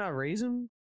is that not raisin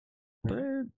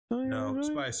bread? No,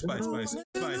 spicer. Who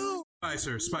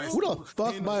the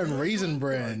fuck buying raisin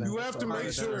bread? You have to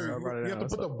make sure you have to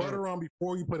put the butter on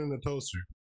before you put it in the toaster.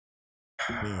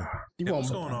 Yeah. You Yeah,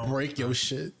 what's going won't on? break your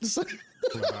shit.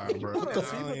 Nah, bro. So you put the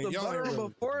butter on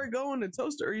before it go in the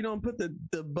toaster, or you don't put the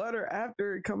butter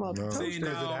after it come out the No, toaster? See,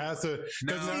 now- it has to,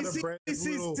 because now the bread is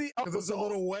it's a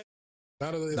little wet.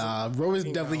 Nah, Ro was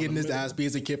definitely getting his ass beat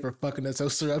as a kid for fucking the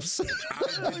toaster up.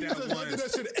 I did I that do once.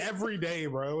 that shit every day,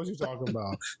 bro. What you talking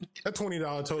about? That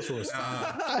 $20 toaster was fine.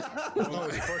 I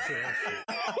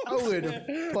would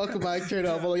fuck my kid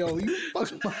up. Like, yo, you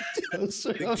fuck my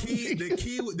toaster The up.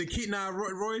 key. Now,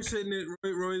 Roy's sitting it.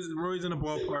 Roy's in the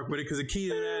ballpark with it because the key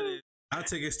to that is I'll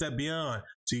take it a step beyond.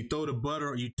 So you throw the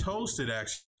butter, you toast it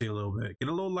actually a little bit, get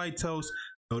a little light toast,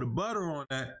 throw the butter on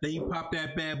that, then you pop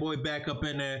that bad boy back up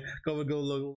in there, go a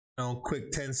little,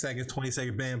 quick 10 seconds, 20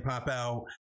 second band pop out.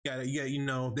 Then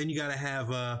you gotta have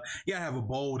a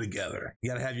bowl together. You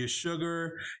gotta have your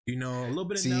sugar, a little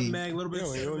bit of nutmeg, a little bit of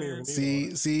cinnamon.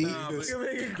 See, Come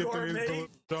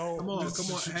on.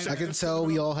 I can tell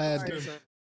we all had.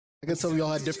 I can tell we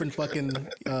all had different fucking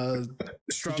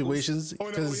situations.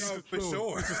 Because for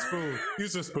sure.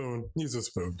 Use a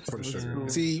spoon for sure.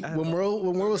 see, when Merle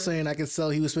was saying I could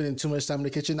tell he was spending too much time in the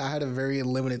kitchen, I had a very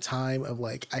limited time of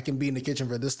like I can be in the kitchen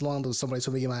for this long until somebody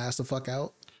told me to get my ass the fuck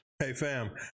out. Hey fam,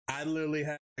 I literally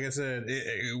have, like I said,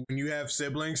 when you have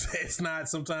siblings, it's not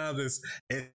sometimes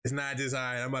it's not just all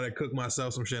right, I'm about to cook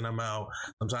myself some shit and I'm out.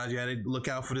 Sometimes you gotta look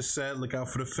out for the set, look out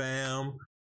for the fam,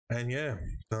 and yeah.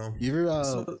 So You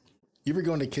ever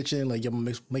go in the kitchen like you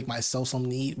make myself something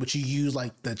to eat, but you use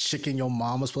like the chicken your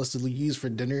mom was supposed to use for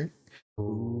dinner?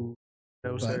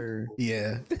 No, sir.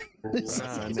 Yeah. That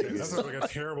sounds like a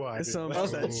terrible idea. It's something about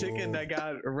that chicken that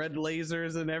got red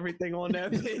lasers and everything on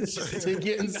that bitch. They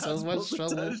get in so much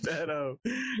trouble. Touch that up.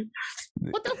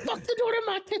 What the fuck you doing in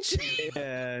my kitchen?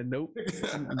 Yeah, nope.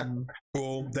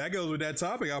 well, that goes with that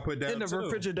topic. I'll put down In the too.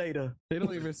 refrigerator. They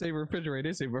don't even say refrigerator.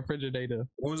 They say refrigerator.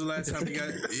 When was the last time you got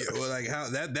like how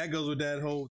that goes with that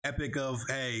whole epic of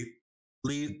hey,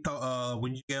 leave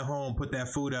when you get home, put that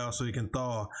food out so you can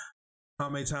thaw. How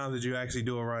many times did you actually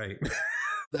do it right?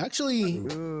 Actually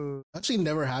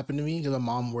never happened to me because my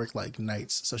mom worked like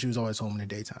nights, so she was always home in the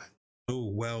daytime. Oh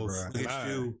well, Right. look at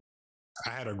you. I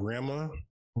had a grandma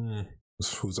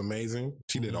who's amazing.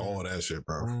 She did all that shit,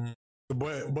 bro.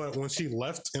 But when she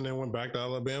left and then went back to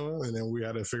Alabama and then we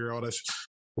had to figure all that shit.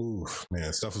 Ooh,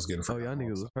 man, stuff was getting. Oh, y'all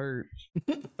niggas was hurt.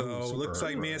 Oh, looks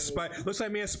like me and Spice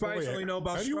only know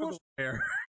about struggle there.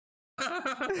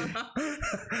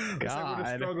 God,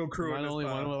 struggle crew. I'm the only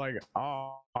one was like,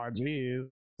 oh, jeez.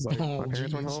 It's like my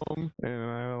parents went home and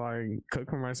I like cook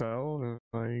for myself and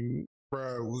like.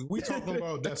 Bro, we talking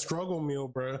about that struggle meal,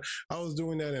 bro. I was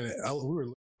doing that I was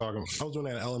doing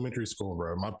that in elementary school,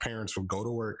 bro. My parents would go to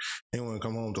work and would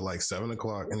come home to like 7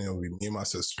 o'clock, and it would be me and my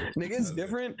sister. Nigga, it's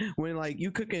different when like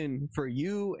you cooking for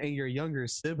you and your younger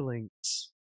siblings.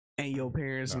 And your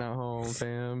parents not home,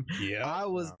 fam. Yeah, I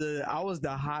was the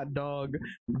hot dog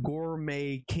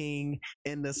gourmet king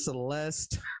and the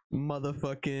Celeste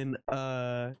motherfucking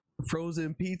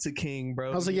frozen pizza king,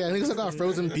 bro. I was like, yeah, niggas got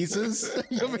frozen pizzas.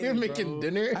 You over here making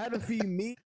dinner? I had to feed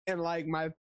me and like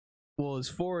it's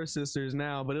 4 sisters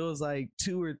now, but it was like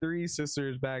 2 or 3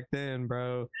 sisters back then,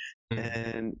 bro.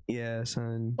 And yeah,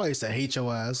 son. I used to hate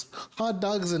your ass. Hot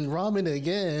dogs and ramen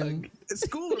again. Like,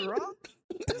 school of rock?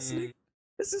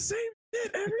 It's the same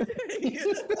shit every day.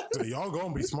 So y'all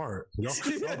gonna be smart. Y'all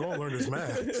gonna learn this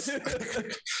math.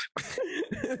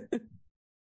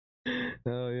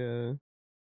 Oh yeah.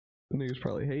 The niggas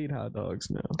probably hate hot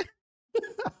dogs now.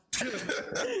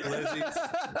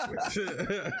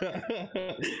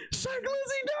 Suck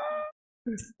Lizzie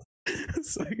dog.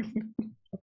 It's like,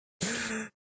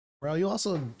 Bro, you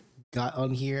also got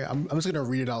on here. I'm just gonna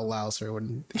read it out loud so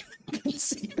everyone can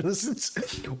see.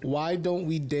 Why don't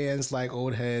we dance like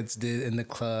old heads did in the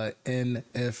club? And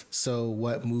if so,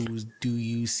 what moves do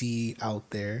you see out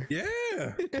there? Yeah,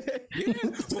 Yeah. Yeah.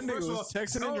 That Well, nigga first of all, was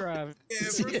texting and don't- driving. Yeah,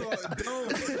 first of all, don't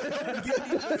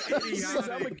get me I'm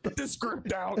gonna idiotic. get this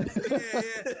script out. Yeah.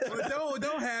 But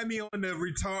don't have me on the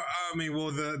retard. I mean,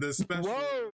 well, the special.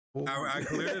 Whoa. I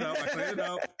cleared it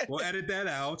up. We'll edit that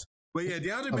out. But yeah,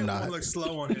 DeAndre I'm Baker not. look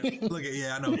slow on him. Look at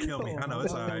I know, kill me. I know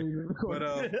it's all right.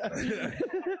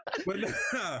 But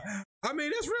I mean,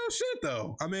 that's real shit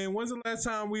though. I mean, when's the last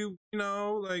time we,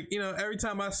 every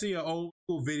time I see an old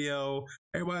school video,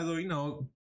 everybody's like,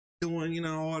 doing,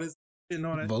 all this shit and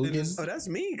all that. Voguing? Shit. Oh, that's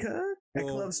me, cuz. At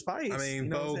Well, Club Spice. I mean, you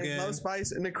know what I'm saying? Voguing. Club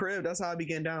Spice in the crib. That's how I be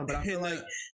getting down. But I feel like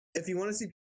if you want to see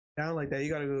down like that, you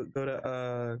gotta go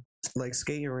to like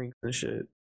skating rinks and shit.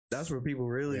 That's where people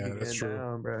really Yeah, be that's getting true.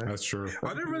 down, bro. That's true.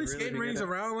 Are there really skating rings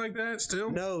around like that still?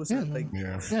 No, so Yeah. like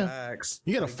Yeah. Yeah. facts.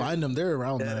 You gotta Like, find them. They're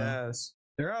around dead now. ass.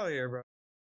 They're out here, bro.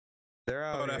 They're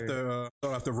out here.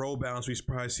 After roll bounce, we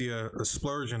probably see a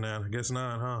splurge in that. I guess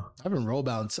not, huh? I've been roll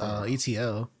bounce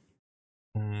ATL.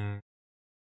 I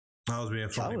was being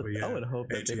funny, but yeah. I would hope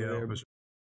that they were ATL, there. for sure.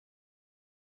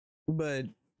 But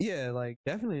yeah, like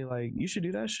definitely, like you should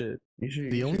do that shit. You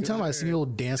should. The you only should go time I there. see people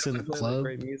dance in the Play, like, club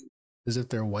great music. is if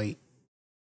they're white.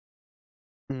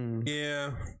 Mm.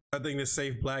 Yeah, I think the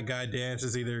safe black guy dance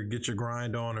is either get your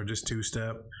grind on or just two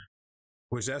step.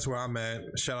 Which that's where I'm at.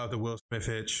 Shout out to Will Smith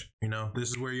Hitch. This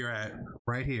is where you're at,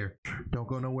 right here. Don't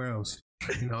go nowhere else.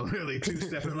 Really two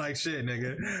stepping like shit,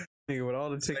 nigga. Nigga, with all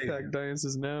the TikTok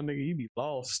dances now, nigga, you be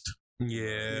lost.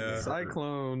 Yeah.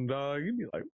 Cyclone, dog. You be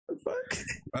like, what the fuck?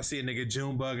 I see a nigga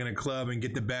Junebug in a club and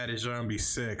get the baddest on, be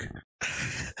sick.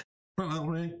 Oh,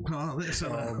 bro,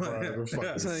 the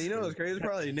fuck So you know what's crazy?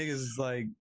 Probably niggas is like,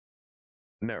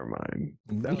 never mind.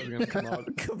 That was gonna come out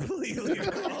completely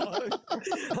wrong. I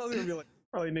was gonna be like,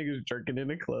 probably niggas jerking in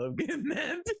the club getting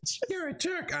mad. You're a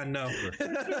jerk. I know.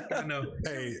 I know.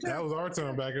 Hey, that was our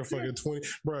time back in fucking 20.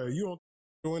 Bro, you don't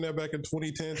doing that back in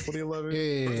 2010, 2011?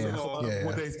 Yeah.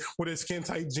 With their skin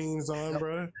tight jeans on,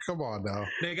 bro. Come on now.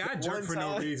 Nigga, I jerk One for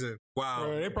no time- reason. Wow.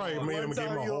 Bro, they probably made him One give him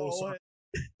time a you whole all song. went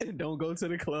and don't go to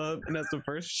the club, and that's the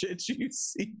first shit you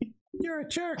see. You're a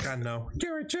jerk. I know.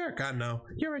 You're a jerk. I know.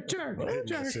 You're a jerk. I hate that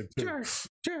Jerk. shit, too. Jerk.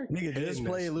 Jerk. Nigga, just Hating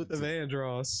play that Luther shit.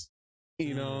 Vandross.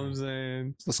 You know what I'm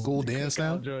saying? It's the school dance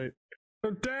now. Joint.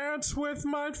 Dance with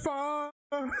my father.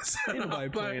 Ain't nobody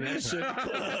playing that shit.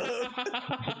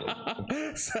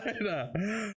 Say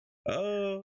that.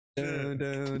 Oh. Down,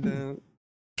 down, down.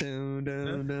 Down,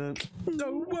 down, down.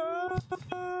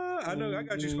 I know. I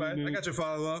got you, Spice. I got your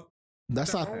follow up.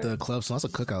 That's not the club song. That's a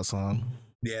cookout song.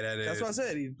 Yeah, that is. That's what I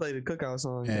said. He played a cookout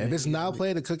song. Yeah, if it's not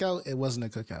played a cookout, it wasn't a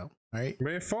cookout, right?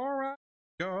 Before I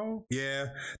go. Yeah,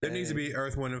 there needs to be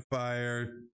Earth, Wind, and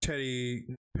Fire, Teddy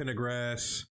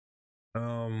Pendergrass.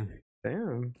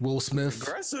 Damn. Will Smith.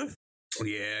 Aggressive.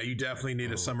 Yeah, you definitely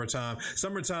need a summertime.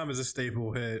 Summertime is a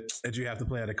staple hit that you have to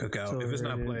play at a cookout. If it's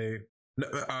not played,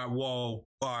 well,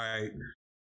 all right.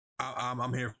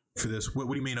 I'm here for this. What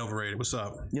do you mean overrated? What's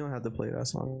up? You don't have to play that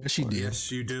song. Yes, she did.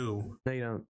 Yes, you do. No, you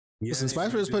don't. Listen, Yes,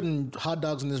 Spicer you is do. putting hot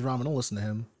dogs in his ramen. Don't listen to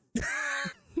him.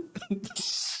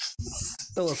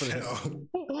 Don't listen to him.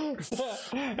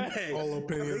 Hey, All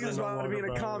opinions. Niggas are no want to be in the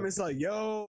longer comments like,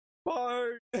 yo,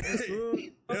 Bart. yo,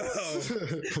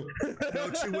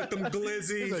 don't you with them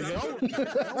glizzies? He's like,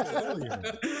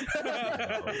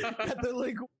 Got the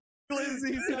like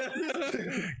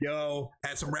glizzies. Yo,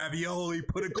 had some ravioli,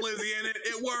 put a glizzy in it.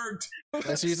 It worked.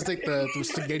 That's used to take the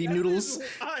spaghetti noodles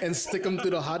and stick them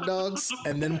through the hot dogs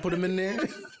and then put them in there.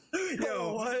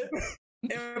 Yo, what?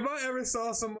 if I ever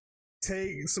saw someone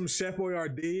take some Chef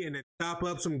Boyardee and then chop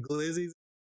up some glizzies,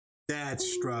 that's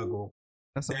struggle.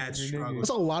 That's struggle. That's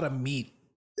a lot of meat.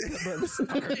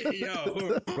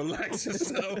 Yo, relax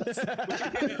yourself.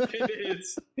 It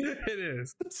is. It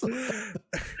is.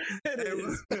 It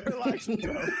is. Relax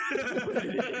yourself.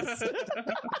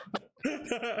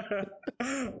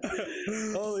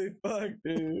 Holy fuck,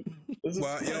 dude. This is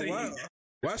funny.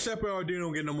 Why Chef Boyardee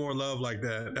don't get no more love like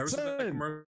that? Ever since that Son.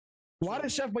 commercial? Why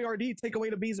did Chef Boyardee take away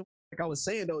the beans? Like I was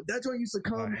saying though, that joint used to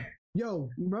come. Yo,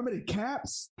 remember the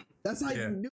caps? That's how Yeah.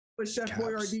 you knew what Chef Caps.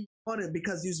 Boyardee wanted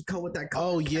because you used to come with that.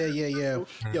 Oh, yeah. Yo,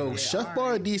 Yeah, Chef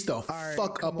alright. Boyardee used to Alright,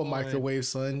 fuck up come a microwave,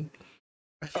 son.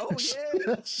 Oh yeah.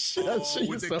 That shit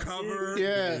With used the to- cover.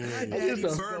 Yeah. My I used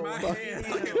daddy to Burn my fuck- hand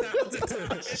Yeah. like 1,000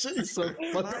 times. Shit used to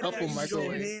My fuck up dad a used to go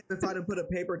microwave. ham if I didn't put a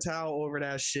paper towel over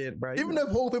that shit, bro. Even if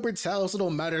whole paper towels, it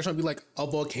don't matter. It's gonna be like a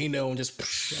volcano and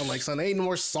just. I'm like, son, there ain't no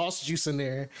more sauce juice in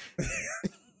there.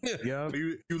 yeah.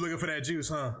 You looking for that juice,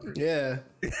 huh? Yeah.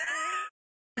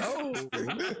 Oh,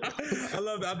 I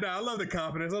love the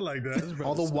confidence. I like that.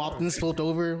 All the Wapton spilled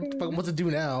over. What to do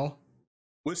now?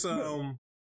 What's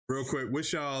Real quick,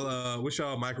 what's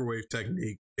y'all microwave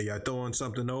technique? Y'all throwing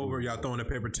something over? Y'all throwing a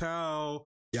paper towel?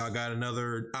 Y'all got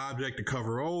another object to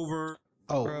cover over?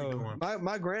 Oh, Bro,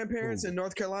 my grandparents in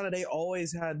North Carolina, they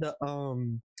always had the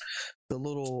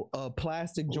little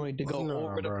plastic joint to go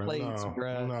over the plates,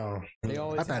 bro. No, They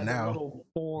always Not that had the now. little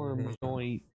form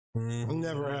joint. I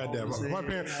never had that. My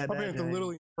parents Had that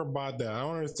literally never bought that. I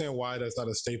don't understand why that's not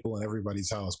a staple in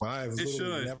everybody's house, but I've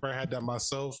literally never had that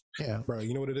myself. yeah. Bro,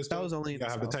 you know what it is? That was only in I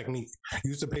have the the South. technique.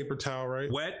 Use the paper towel,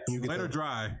 right? Wet, You get wet or the-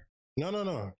 dry?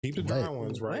 No. Keep the dry Wet.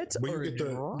 ones, right? Wet But you or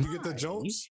get the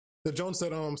joints,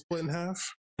 that split in half,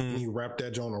 and you wrap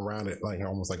that joint around it like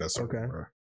almost like a circle. Okay. Bro.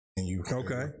 And you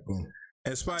boom.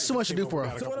 And Spice, Too much to do for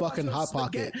a So what fucking hot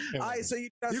pocket. All right, so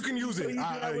You can use it. You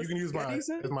can use my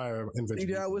invention. You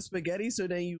do that with spaghetti, so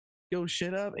then you go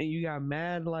shit up and you got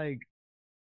mad like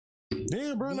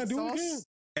Yeah, bro, and I do it sauce? again.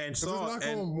 and It's salt. not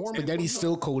gonna And, warm it. Spaghetti's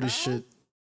still cold as shit.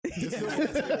 It's still-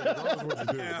 regardless what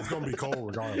you do, it's gonna be cold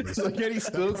regardless. Spaghetti's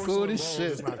still That cold porcelain as bowl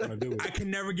shit. is not gonna do it. I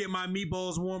can never get my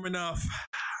meatballs warm enough.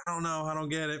 I don't know. I don't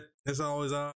get it. It's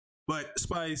always on. But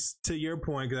Spice, to your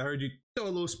point, because I heard you throw a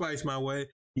little spice my way.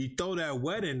 You throw that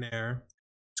wet in there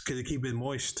to keep it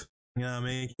moist. You know what I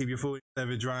mean? Keep your food instead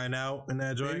of it drying out in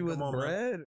that joint. maybe with Come on, man.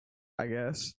 bread, I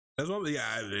guess. That's what. Yeah.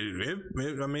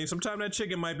 I mean, sometimes that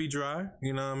chicken might be dry.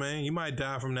 You know what I mean? You might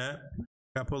die from that.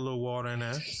 Got to put a little water in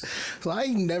there. So I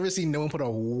ain't never seen no one put a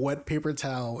wet paper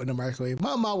towel in the microwave.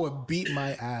 My mom would beat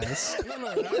my ass. No,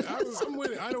 I'm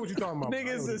with it. I know what you're talking about. I know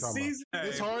Niggas, what the you're talking about. season.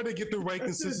 It's hard to get the right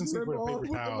consistency for a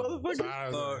paper towel.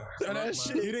 So And that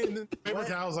shit. you didn't paper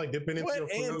towels like dipping into Wet your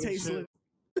food and and tasteless.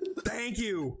 shit. Thank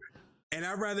you. And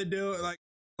I'd rather do it like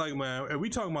man. If we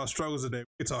talking about struggles today,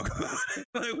 we can talk about it.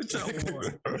 Like what y'all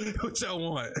want? What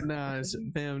y'all want? Nah,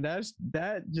 fam,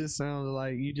 that just sounds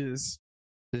like you just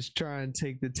try and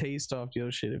take the taste off your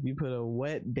shit. If you put a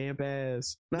wet, damp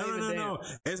ass, No.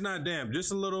 It's not damp.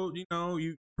 Just a little. You know,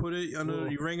 you put it under.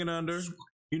 You ring it under.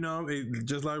 You know,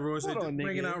 just like Roy said, Hold on, just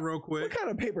bring it nigga. out real What quick. kind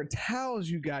of paper towels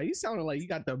you got? You sounded like you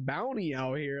got the bounty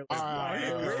out here. Like, All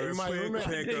right, Quick you might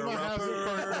picker have some upper.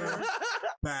 Kirkland.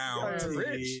 Bounty.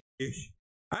 Rich.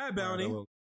 I had Bounty.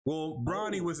 Well,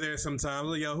 Bronny was there sometimes.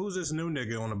 Like, yo, who's this new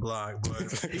nigga on the block?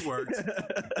 But he worked.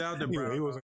 Shout out to He Bronny.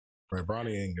 wasn't. Right,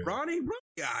 Bronny ain't good. Bronny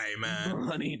guy, man.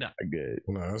 Money not good.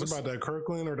 No, it's about that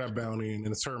Kirkland or that Bounty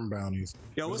and certain bounties.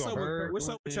 Yo, what's up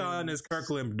with y'all in this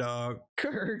Kirkland, dog?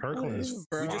 Kirkland is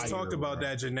We just fire, talked about bro.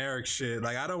 that generic shit.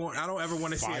 Like, I don't ever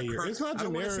want to see a Fire. Kirkland. It's not I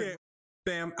don't wanna see generic. it.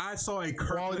 Fam, I saw a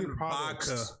Quality Kirkland products.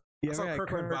 vodka. You I saw ever had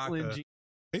Kirkland vodka.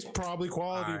 It's probably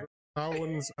quality. All I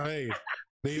wouldn't. Hey,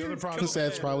 the other He products. said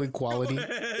it's probably quality.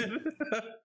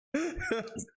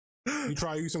 You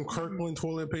try use some Kirkland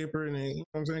toilet paper, and then, you know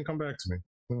what I'm saying, come back to me.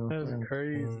 You know what I'm That's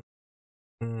saying?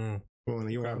 crazy. Well,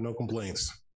 you have no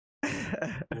complaints.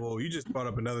 Well, you just brought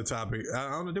up another topic. I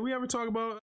don't know. Did we ever talk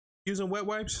about using wet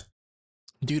wipes?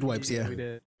 Dude wipes, yeah. We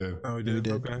did. Oh, we We did.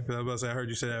 did. Okay. 'Cause I was about to say, I heard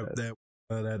you say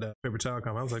that paper towel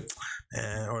comment. I was like,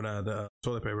 or the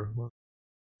toilet paper. Well,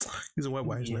 using wet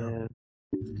wipes now.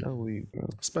 Oh, we, bro.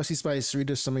 Spicy Spice,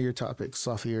 read us some of your topics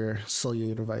off of your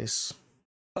cellular device.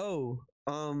 Oh,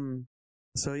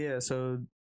 so yeah, so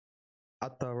I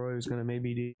thought Roy was gonna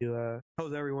maybe do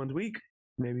how's everyone's week,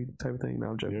 maybe type of thing.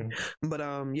 No, I'm joking. But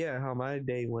yeah, how my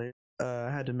day went.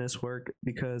 I had to miss work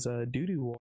because doo-doo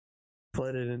water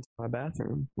flooded into my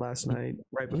bathroom last night,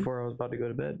 right before I was about to go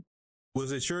to bed.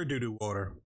 Was it your doo-doo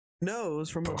water? No, it was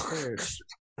from upstairs.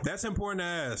 That's important to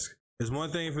ask. It's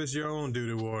one thing if it's your own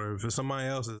doo-doo water. If it's somebody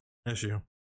else's, an issue.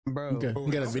 Bro, Okay.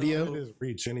 You got a video? It is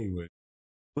reach anyway.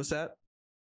 what's that?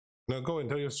 No, go ahead and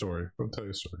tell your story. Go tell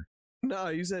your story. No,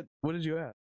 you said, what did you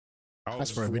ask? I That's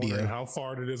was for a video. wondering How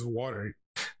far did this water?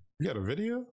 You got a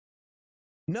video?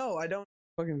 No, I don't have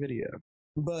a fucking video.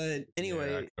 But Yeah, I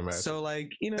anyway, can imagine. so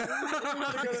like, you know,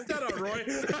 Shut up, Roy.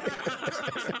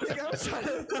 Like, I was trying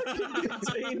to fucking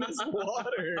contain this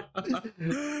water.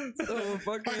 So I can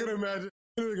fucking imagine.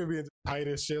 You're gonna be tight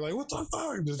as shit. Like, what the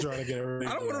fuck? Just trying to get everything.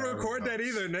 I don't want to record that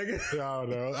either, nigga. Yeah, I don't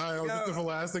know. I don't. This is the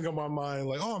last thing on my mind.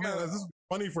 Like, oh man, this is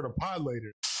funny for the pod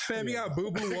later. Fam, you got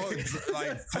boo-boo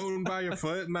like floating by your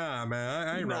foot? Nah, man.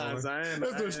 I ain't rolling.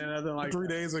 That's nothing like 3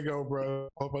 days ago, bro.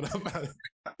 Open up.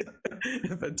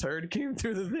 if a turd came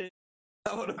through the vent,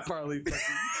 I would have probably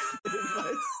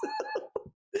fucking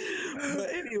But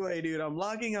anyway, dude, I'm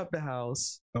locking up the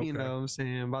house. Okay. You know what I'm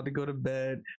saying? About to go to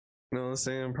bed. You know what I'm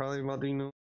saying? Probably about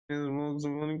to, smoke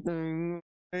some funny thing.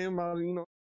 About to,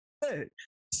 bed.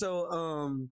 So,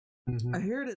 I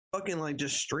hear this fucking like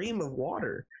just stream of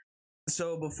water.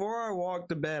 So before I walk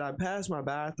to bed, I pass my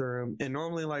bathroom, and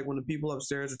normally like when the people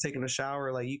upstairs are taking a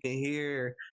shower, like you can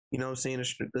hear, you know what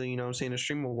I'm saying, a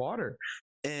stream of water.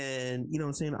 And you know what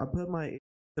I'm saying? I put my ear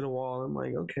to the wall. I'm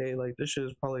like, okay, like this shit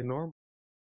is probably normal.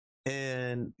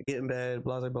 And I get in bed,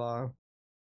 blah blah blah.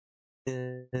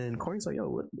 And Courtney's like,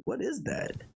 yo, what is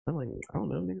that? I'm like, I don't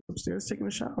know, nigga upstairs taking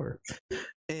a shower.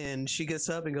 And she gets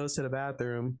up and goes to the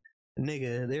bathroom.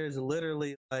 Nigga, there's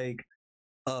literally like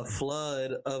a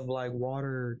flood of like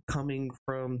water coming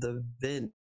from the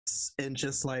vents and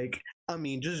just like, I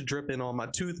mean, just dripping on my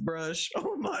toothbrush,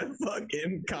 on my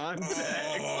fucking contacts.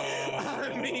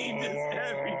 I mean, just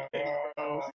everything,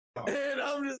 bro. And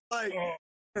I'm just like,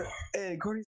 and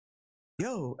Courtney's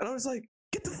yo, and I was like,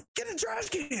 get the trash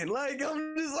can. Like,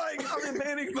 I'm just like, I'm in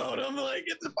panic mode. I'm like,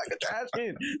 get the fucking trash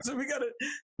can. So we gotta,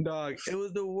 dog, it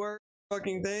was the worst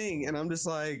fucking thing. And I'm just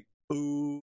like,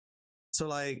 ooh. So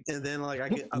like, and then like I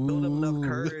build up enough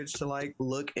courage to like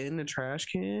look in the trash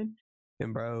can,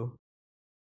 and bro,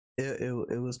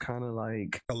 it was kind of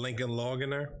like a Lincoln log in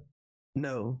there.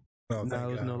 No, Oh, no, thank it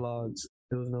was God. no logs.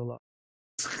 It was no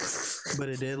logs. But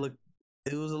it did look.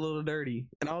 It was a little dirty,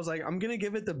 and I was like, I'm gonna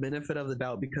give it the benefit of the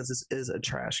doubt because this is a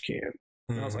trash can.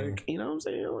 And I was like, you know what I'm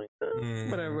saying, like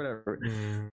whatever.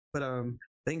 But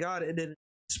thank God it didn't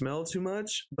smell too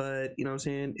much. But you know what I'm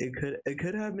saying, it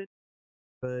could have been.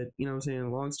 But you know what I'm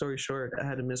saying. Long story short, I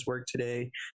had to miss work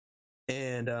today,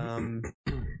 and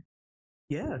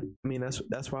yeah, I mean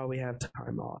that's why we have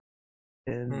time off,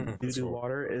 and due to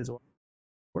water is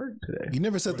work today. You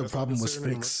never said the That's problem was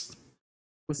considered fixed.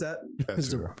 What's that?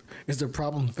 Is the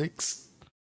problem fixed?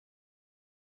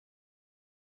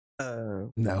 No.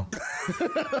 Yo,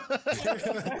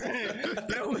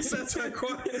 what's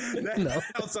that? No.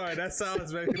 I'm sorry, that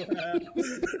sounds made me laugh.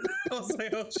 I was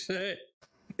like, oh shit.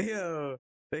 Yeah,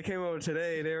 they came over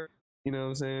today. They're, you know what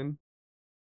I'm saying.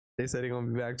 They said they're gonna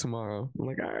be back tomorrow. I'm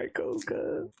like, all right, cool,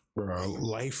 good. Bro,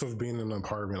 life of being in an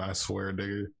apartment, I swear,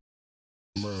 nigga.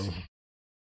 Bro.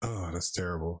 Oh, that's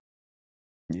terrible.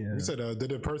 Yeah. You said, did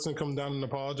the person come down and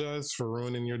apologize for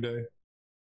ruining your day?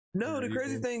 No, the you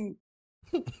crazy did. thing,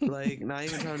 like, not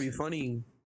even trying to be funny.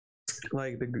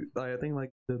 Like I think like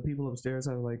the people upstairs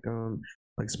have like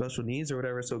special needs or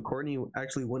whatever. So Courtney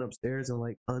actually went upstairs and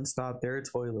like unstopped their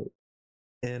toilet,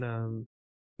 and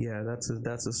yeah, that's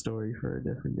a story for a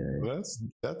different day.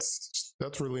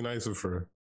 That's really nice of her.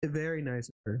 Very nice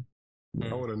of her.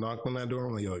 I would have knocked on that door.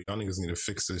 I'm like, yo, y'all niggas need to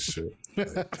fix this shit.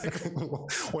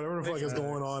 Whatever the fuck is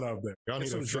going on up there. Y'all need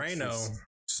Some to fix Drano. this.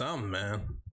 Something, man.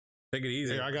 Take it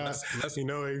easy. Hey, I got, you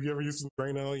know, if you ever use some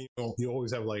Drano, you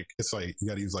always have like, it's like, you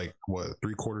got to use like, what,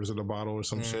 3/4 of the bottle or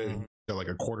some shit. You got like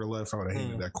a quarter left. I would have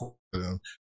handed that quarter to them.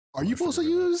 Are you supposed to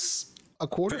use a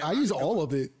quarter? I use all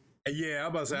of it. Yeah,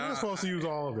 I'm about to say. You're not supposed to use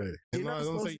all of it. You're not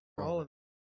supposed to use all of it.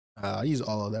 I use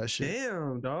all of that shit.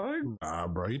 Damn, dog. Nah,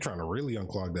 bro, you trying to really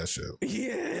unclog that shit.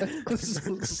 Yeah.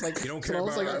 It's like, You don't so care I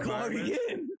was about like, our Clog environment?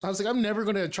 again. I was like, I'm never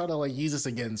gonna try to like use this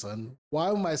again, son. Why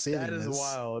am I saying That this? is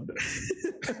wild.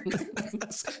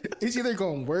 It's either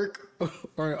gonna work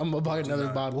or I'm gonna buy another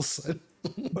bottle, son.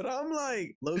 But I'm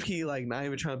like low key, like not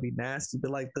even trying to be nasty,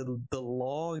 but like the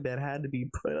log that had to be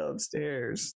put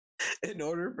upstairs in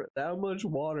order for that much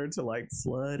water to like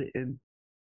flood in.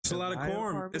 It's a lot of my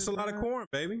corn. apartment, It's a lot of bro. corn,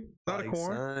 baby. A lot Like, of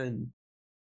corn. son.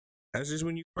 That's just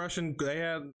when you crushing. They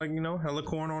had like hella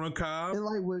corn on a cob. And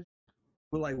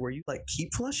like were you like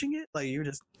keep flushing it? Like you're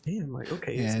just damn, like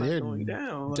okay, Yeah, it's not they're going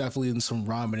down. Like, Definitely in some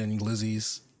ramen and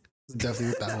glizzies. Definitely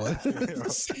with that one.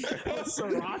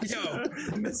 Sriracha,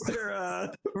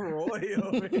 Mr. Roy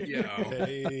over here. Yo,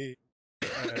 Hey,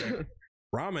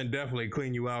 ramen definitely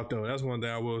clean you out though. That's one thing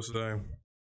I will say.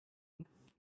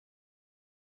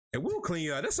 It will clean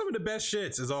you out. That's some of the best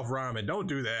shits is off ramen. Don't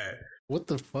do that. What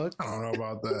the fuck? I don't know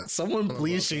about that. Someone know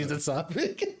please about change the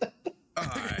topic.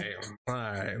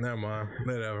 Alright, never mind.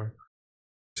 Whatever.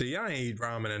 See, y'all ain't eat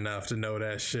ramen enough to know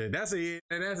that shit. That's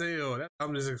ill.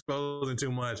 I'm just exposing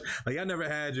too much. Like, y'all never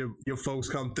had your folks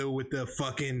come through with the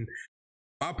fucking.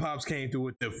 My pops came through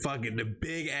with the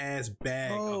big ass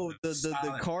bag. Oh, of the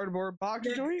solid- cardboard box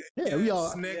joint. Yeah, we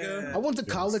all. nigga. I went to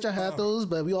college. I had those,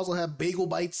 but we also had bagel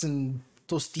bites and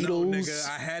Tostitos. No, nigga,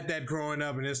 I had that growing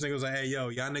up, and this nigga was like, "Hey, yo,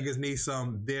 y'all niggas need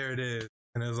some." There it is,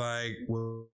 and it was like,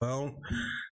 well,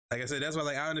 like I said, that's why,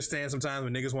 like, I understand sometimes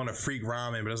when niggas want to freak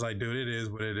ramen, but it's like, dude, it is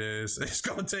what it is. It's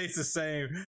gonna taste the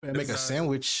same. And make a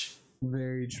sandwich.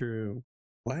 Very true.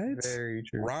 What? Very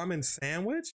true. Ramen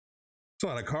sandwich? It's a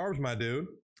lot of carbs, my dude.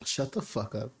 Shut the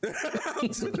fuck up.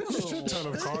 Shit ton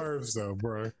of carbs though,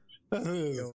 bro.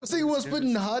 So you was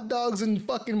putting hot dogs and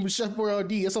fucking Chef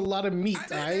Boyardee. It's a lot of meat,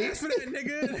 I alright? didn't ask for that,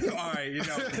 nigga. All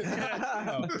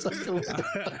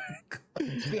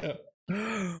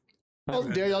right, How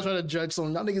dare y'all try to judge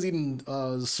someone? Y'all niggas eating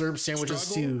syrup sandwiches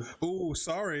Struggle? too. Ooh,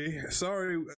 sorry.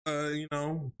 You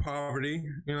know, poverty.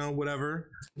 You know,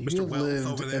 whatever. You Mr. have Wealth lived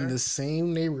over there. in the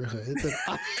same neighborhood. Hey,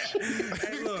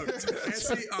 look. And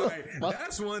see, all right,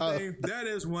 that's one thing. That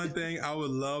is one thing I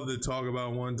would love to talk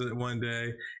about one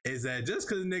day. Is that just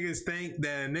because niggas think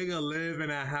that a nigga live in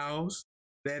a house,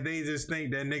 that they just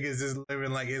think that niggas just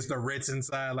living like it's the rich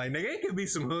inside. Like, nigga, it could be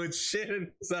some hood shit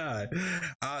inside.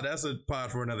 That's a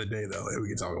pod for another day, though, that we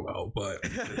can talk about. But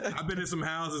I've been in some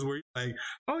houses where you're like,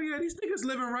 oh, yeah, these niggas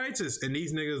living righteous. And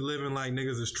these niggas living like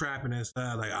niggas is trapping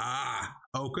inside. Like,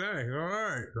 okay, all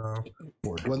right.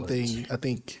 One thing I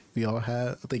think we all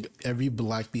have, I think every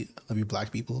black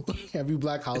people, every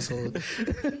black household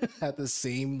had the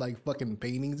same, like, fucking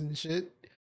paintings and shit.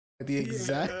 The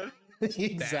exact...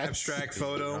 The abstract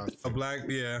photo, a black.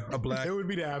 It would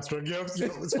be the abstract. Yeah,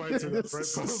 it's right to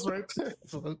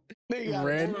that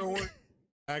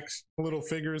right. Little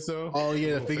figures though. Oh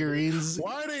yeah, the figurines.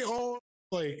 Why are they all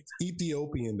like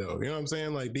Ethiopian though? You know what I'm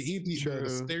saying? Like the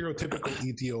stereotypical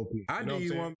Ethiopian. I do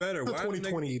you one better. Why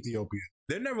 2020 Ethiopian?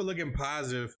 They're never looking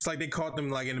positive. It's like they caught them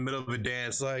like in the middle of a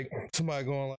dance, like somebody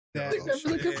going like that. They never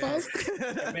looking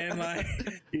positive. Man, like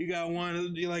you got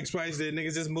one, you like Spice that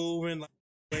niggas just moving like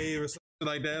wave or something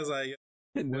like that. It's like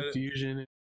the fusion.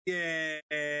 Yeah,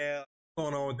 what's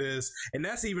going on with this? And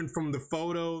that's even from the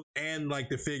photos and like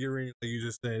the figurines, like you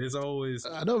just said. It's always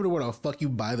I don't know where the fuck you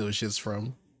buy those shits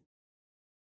from.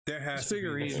 There has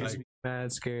figurines to be, like,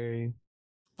 mad scary.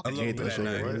 I hate those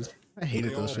figurines. I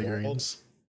hated those figurines.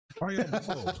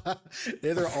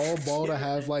 They're all bald to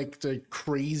have like the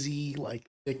crazy like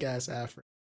thick ass afro.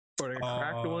 Or the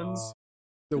cracked ones.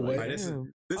 The way right, this is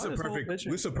a perfect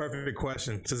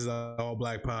question. This is an all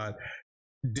black pod.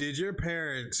 Did your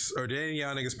parents or did any of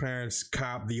y'all niggas' parents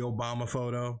cop the Obama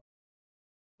photo?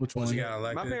 Which one? Got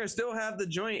elected? My parents still have the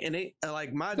joint, and they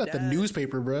like my got dad. the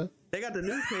newspaper, bro. They got the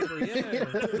newspaper, yeah.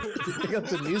 They got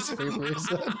the newspaper,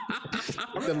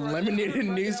 the laminated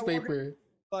newspaper.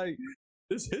 Like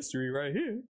this history right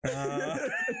here.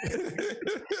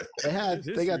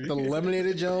 They got the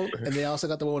laminated joke, and they also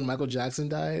got the one when Michael Jackson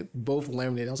died. Both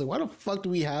laminated. I was like, why the fuck do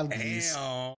we have these?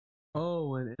 Damn.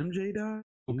 Oh, when MJ died.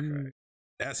 Okay,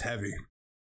 that's heavy.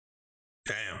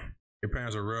 Damn, your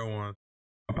parents are real ones.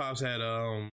 My pops had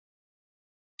oh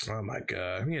my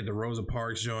god, he had the Rosa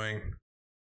Parks joint.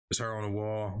 It's her on the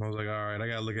wall. I was like, all right, I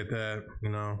gotta look at that. You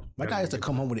know, my guy has to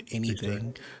come home with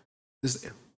anything. This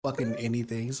fucking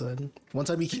anything, son. One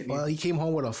time he came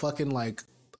home with a fucking like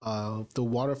the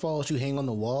waterfalls you hang on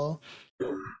the wall.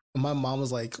 And my mom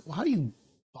was like, "Well, how do you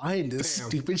find this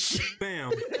stupid shit?"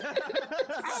 Bam.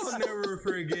 I'll never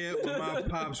forget when my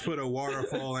pops put a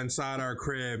waterfall inside our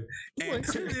crib, and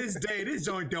to this day, this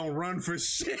joint don't run for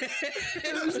shit. That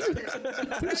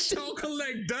don't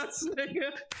collect dust,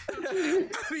 nigga. I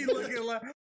be looking like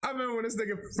I remember when this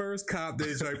nigga first copped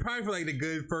this joint, probably for like the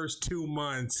good first 2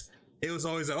 months. It was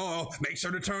always like, oh, make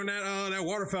sure to turn that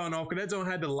water fountain off, because that joint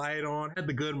had the light on, had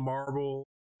the good marble,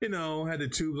 you know, had the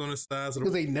tubes on the sides.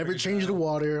 Because they never changed the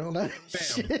water on that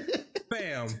shit.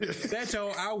 Bam. That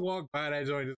joint, I walked by that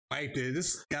joint, just wiped it,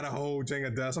 just got a whole jing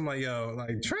of dust. I'm like, yo,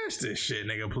 like, trash this shit,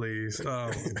 nigga, please. Oh,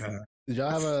 my God. Did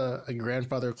y'all have a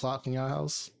grandfather clock in your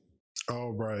house?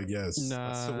 Oh, bro, yes.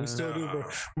 Nah. So we still do,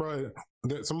 bro.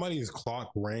 Somebody's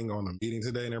clock rang on a meeting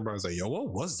today, and everybody's like, "Yo, what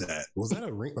was that? Was that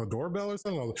a ring, a doorbell or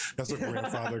something?" That's a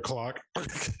grandfather clock.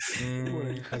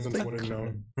 Hasn't would have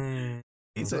known.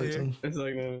 It's like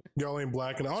y'all ain't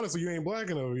black enough. Honestly, you ain't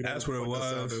black enough. You know, that's what it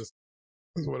was.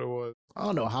 That's what it was. I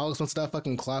don't know how expensive that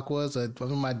fucking clock was. I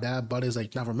remember my dad buddy's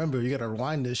like, now remember, you gotta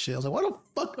rewind this shit. I was like, why the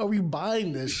fuck are we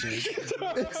buying this shit?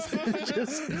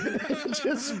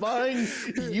 just buying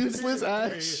useless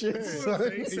ass shit,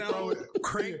 son.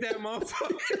 Crank that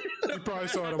motherfucker. You probably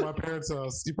saw it at my parents'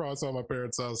 house.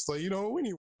 So, you know, we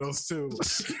need those too.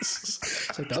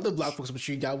 It's like the other black folks, but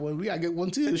you got one. We gotta get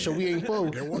one too. So we ain't full.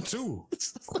 Get one too.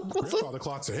 Grandfather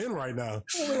clocks are in right now.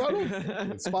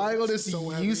 It's buying all this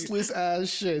useless ass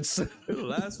shit. It'll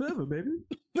last forever, baby.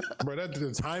 Bro,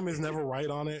 the time is never right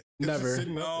on it. It's never.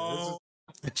 No.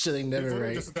 That shit ain't never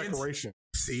right. Just a decoration.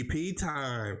 CP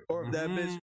time. Or if that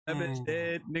bitch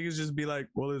dead, niggas just be like,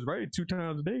 well, it's right 2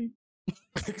 times a day.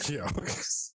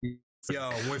 Yo,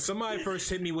 when somebody first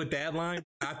hit me with that line,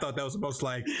 I thought that was the most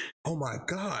like, oh my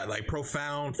God, like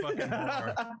profound fucking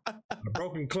bar. A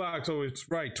broken clock's always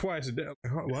right twice a day.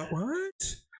 I'm like, huh,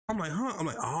 what? I'm like, huh? I'm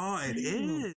like, oh, it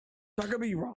is. Not gonna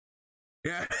be wrong.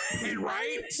 Yeah,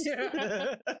 right?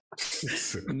 Yeah.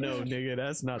 No, nigga,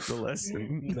 that's not the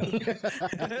lesson.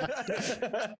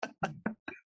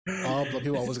 All black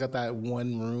people always got that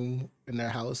one room in their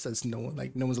house that's no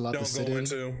one's allowed to sit in.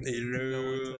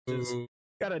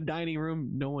 Got a dining room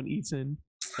no one eats in.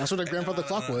 That's what their grandfather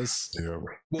clock was. Yeah.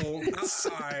 Well, all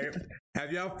right.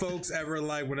 Have y'all folks ever,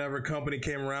 like, whenever company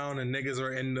came around and niggas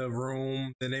are in the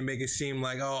room, then they make it seem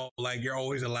like, oh, like you're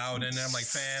always allowed in there? I'm like,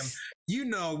 fam, you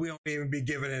know we don't even be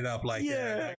giving it up like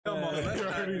that. Like, come on, let's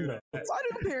not do that. Why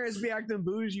do parents be acting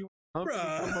bougie? Come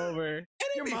over. And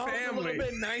Your it be mom's a family. little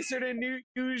bit nicer than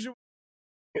usual.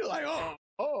 You're like, oh.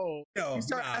 Yo, You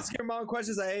start asking your mom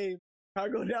questions like, hey, I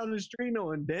go down the street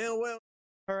knowing damn well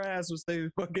her ass will say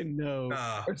fucking no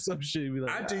or some shit. Be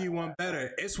like, I do you one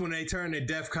better. It's when they turn to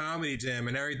Def Comedy Jam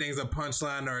and everything's a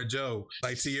punchline or a joke.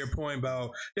 Like, to your point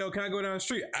about, yo, can I go down the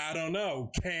street? I don't know.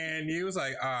 Can you? It's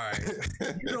like, all right,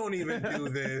 you don't even do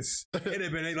this. It'd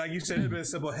have been, like you said, it'd been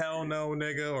simple, hell no,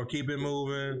 nigga, or keep it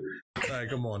moving. Like,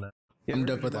 come on now. I'm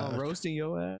done with that. Roasting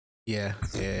your ass. Yeah.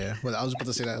 But I was about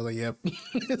to say that. I was like, yep.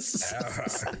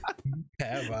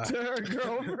 Have I? To her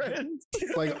girlfriend.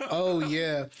 Like, oh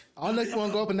yeah, I don't know if you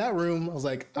want to go up in that room. I was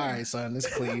like, all right, son,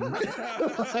 it's clean.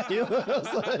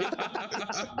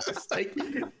 It's like,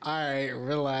 all right,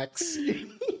 relax.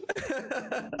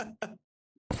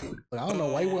 Like, I don't know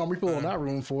why you want people in that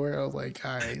room for. I was like,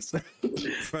 all right.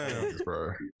 Fam,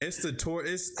 Bro. it's the tour.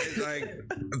 It's like,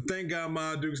 thank God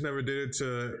my Dukes never did it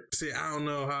to see. I don't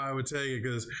know how I would take it,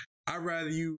 because I'd rather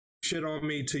you shit on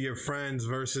me to your friends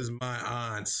versus my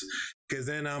aunts, because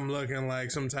then I'm looking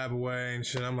like some type of way and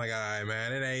shit. I'm like, all right,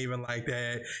 man, it ain't even like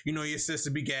that. You know, your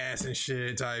sister be gas and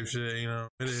shit type shit. You know,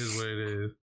 it is what it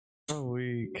is. I'm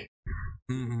weak.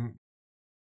 Mm-hmm.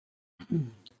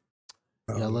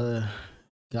 Y'all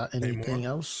got Any anything more?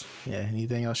 else? Yeah,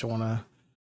 anything else you want to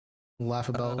laugh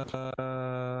about?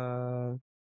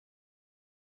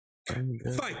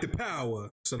 Fight the power.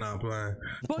 So now I'm playing.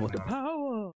 Fuck the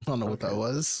power. I don't know what that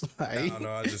was. I don't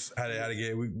know. I just had to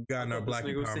get. We got our black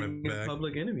empowerment back.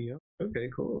 Public Enemy. Okay,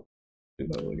 cool.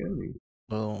 Public Enemy.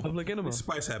 Well, Public Enemy.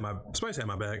 Spice had my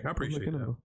back. I appreciate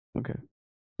that. Okay.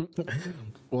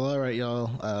 well, all right,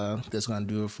 y'all. That's gonna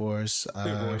do it for us. Look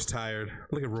at Roy's tired.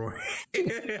 Look at Roy.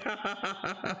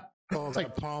 Oh,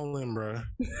 that pollen, bro.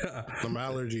 Them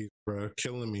allergies, bro,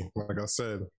 killing me. Like I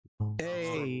said.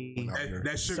 Hey.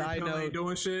 that sugar Side pill ain't note.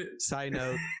 doing shit. Side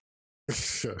note.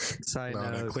 Side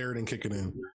Nah, that note. Claritin kicking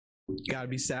in. Gotta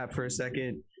be sap for a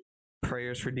second.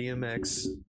 Prayers for DMX.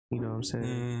 You know what I'm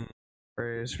saying?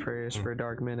 Prayers for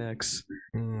Darkman X.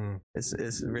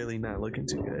 It's really not looking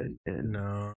too good. And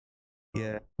No.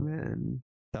 yeah, man,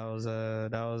 that was a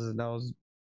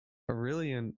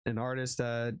really an artist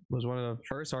that was one of the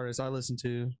first artists I listened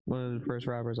to, one of the first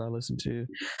rappers I listened to.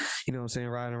 You know what I'm saying?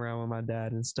 Riding around with my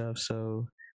dad and stuff. So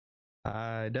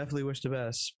I definitely wish the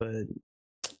best, but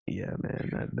yeah,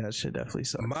 man, that shit definitely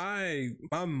sucks. My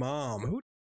mom, who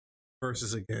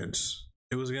versus against?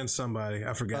 It was against somebody.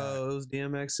 I forgot. Oh, it was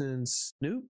DMX and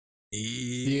Snoop.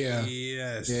 Yeah.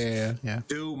 Yes. Yeah.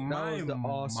 Dude, my was the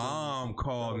awesome- mom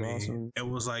called that me was awesome.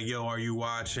 and was like, yo, are you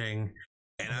watching?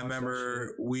 And I Watch that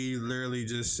remember we literally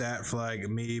just sat for like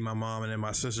me, my mom, and then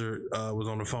my sister was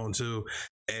on the phone too.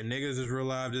 And niggas just real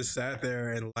live just sat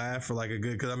there and laughed for like a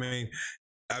good, because I mean,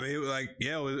 it was like,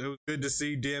 yeah, it was good to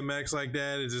see DMX like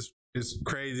that. It's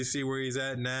crazy to see where he's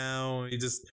at now. He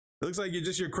just, it looks like you're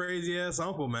just your crazy ass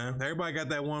uncle, man. Everybody got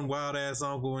that one wild ass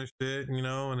uncle and shit, you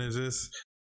know, and it's just,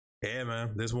 yeah,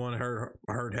 man, this one hurt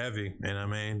heavy. And I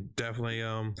mean, definitely,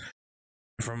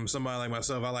 from somebody like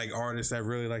myself, I like artists that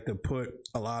really like to put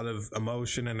a lot of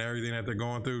emotion and everything that they're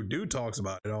going through. Dude talks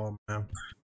about it all, man.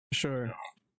 Sure.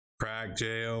 Crack,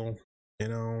 jail, you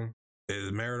know,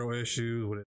 his marital issues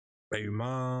with his baby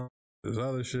mom, this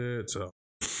other shit. So,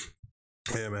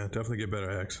 yeah, man, definitely get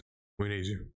better, X. We need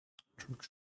you.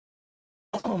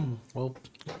 Well,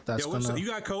 that's Yo, what's gonna. up? You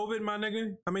got COVID, my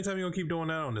nigga? How many times you gonna keep doing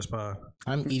that on this pod?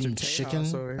 I'm eating Tejas chicken.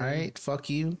 All over here. right, fuck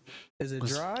you. Is it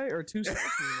dry or too spicy?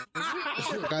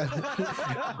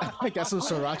 I got some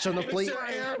sriracha on the plate.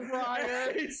 Air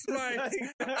fryer.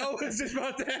 I was just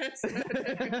about to ask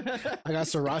that. I got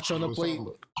sriracha on the plate.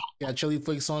 Got chili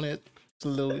flakes on it. It's a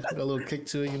little kick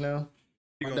to it, you know.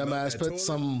 You My gonna dumb melt ass that put toilet?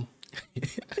 some.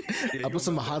 I put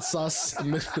some hot sauce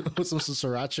with some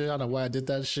sriracha. I don't know why I did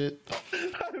that shit.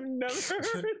 I've never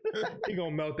heard that. He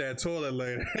gonna melt that toilet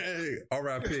later. Hey,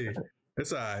 R.I.P.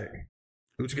 It's all right.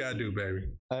 What you gotta do, baby?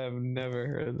 I have never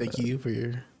heard that.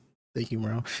 Thank you,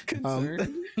 bro.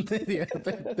 Concerned? Yeah.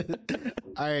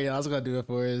 All right, I was gonna do it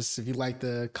for us. If you like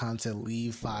the content,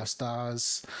 leave 5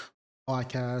 stars.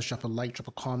 Podcast, drop a like, drop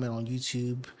a comment on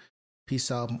YouTube.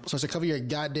 Peace out. So to cover your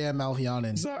goddamn mouth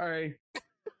yawning. Sorry.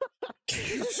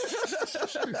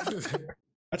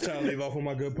 I try to leave off on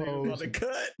my good pose. On the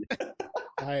cut.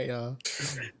 All right, y'all.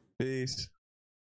 Peace.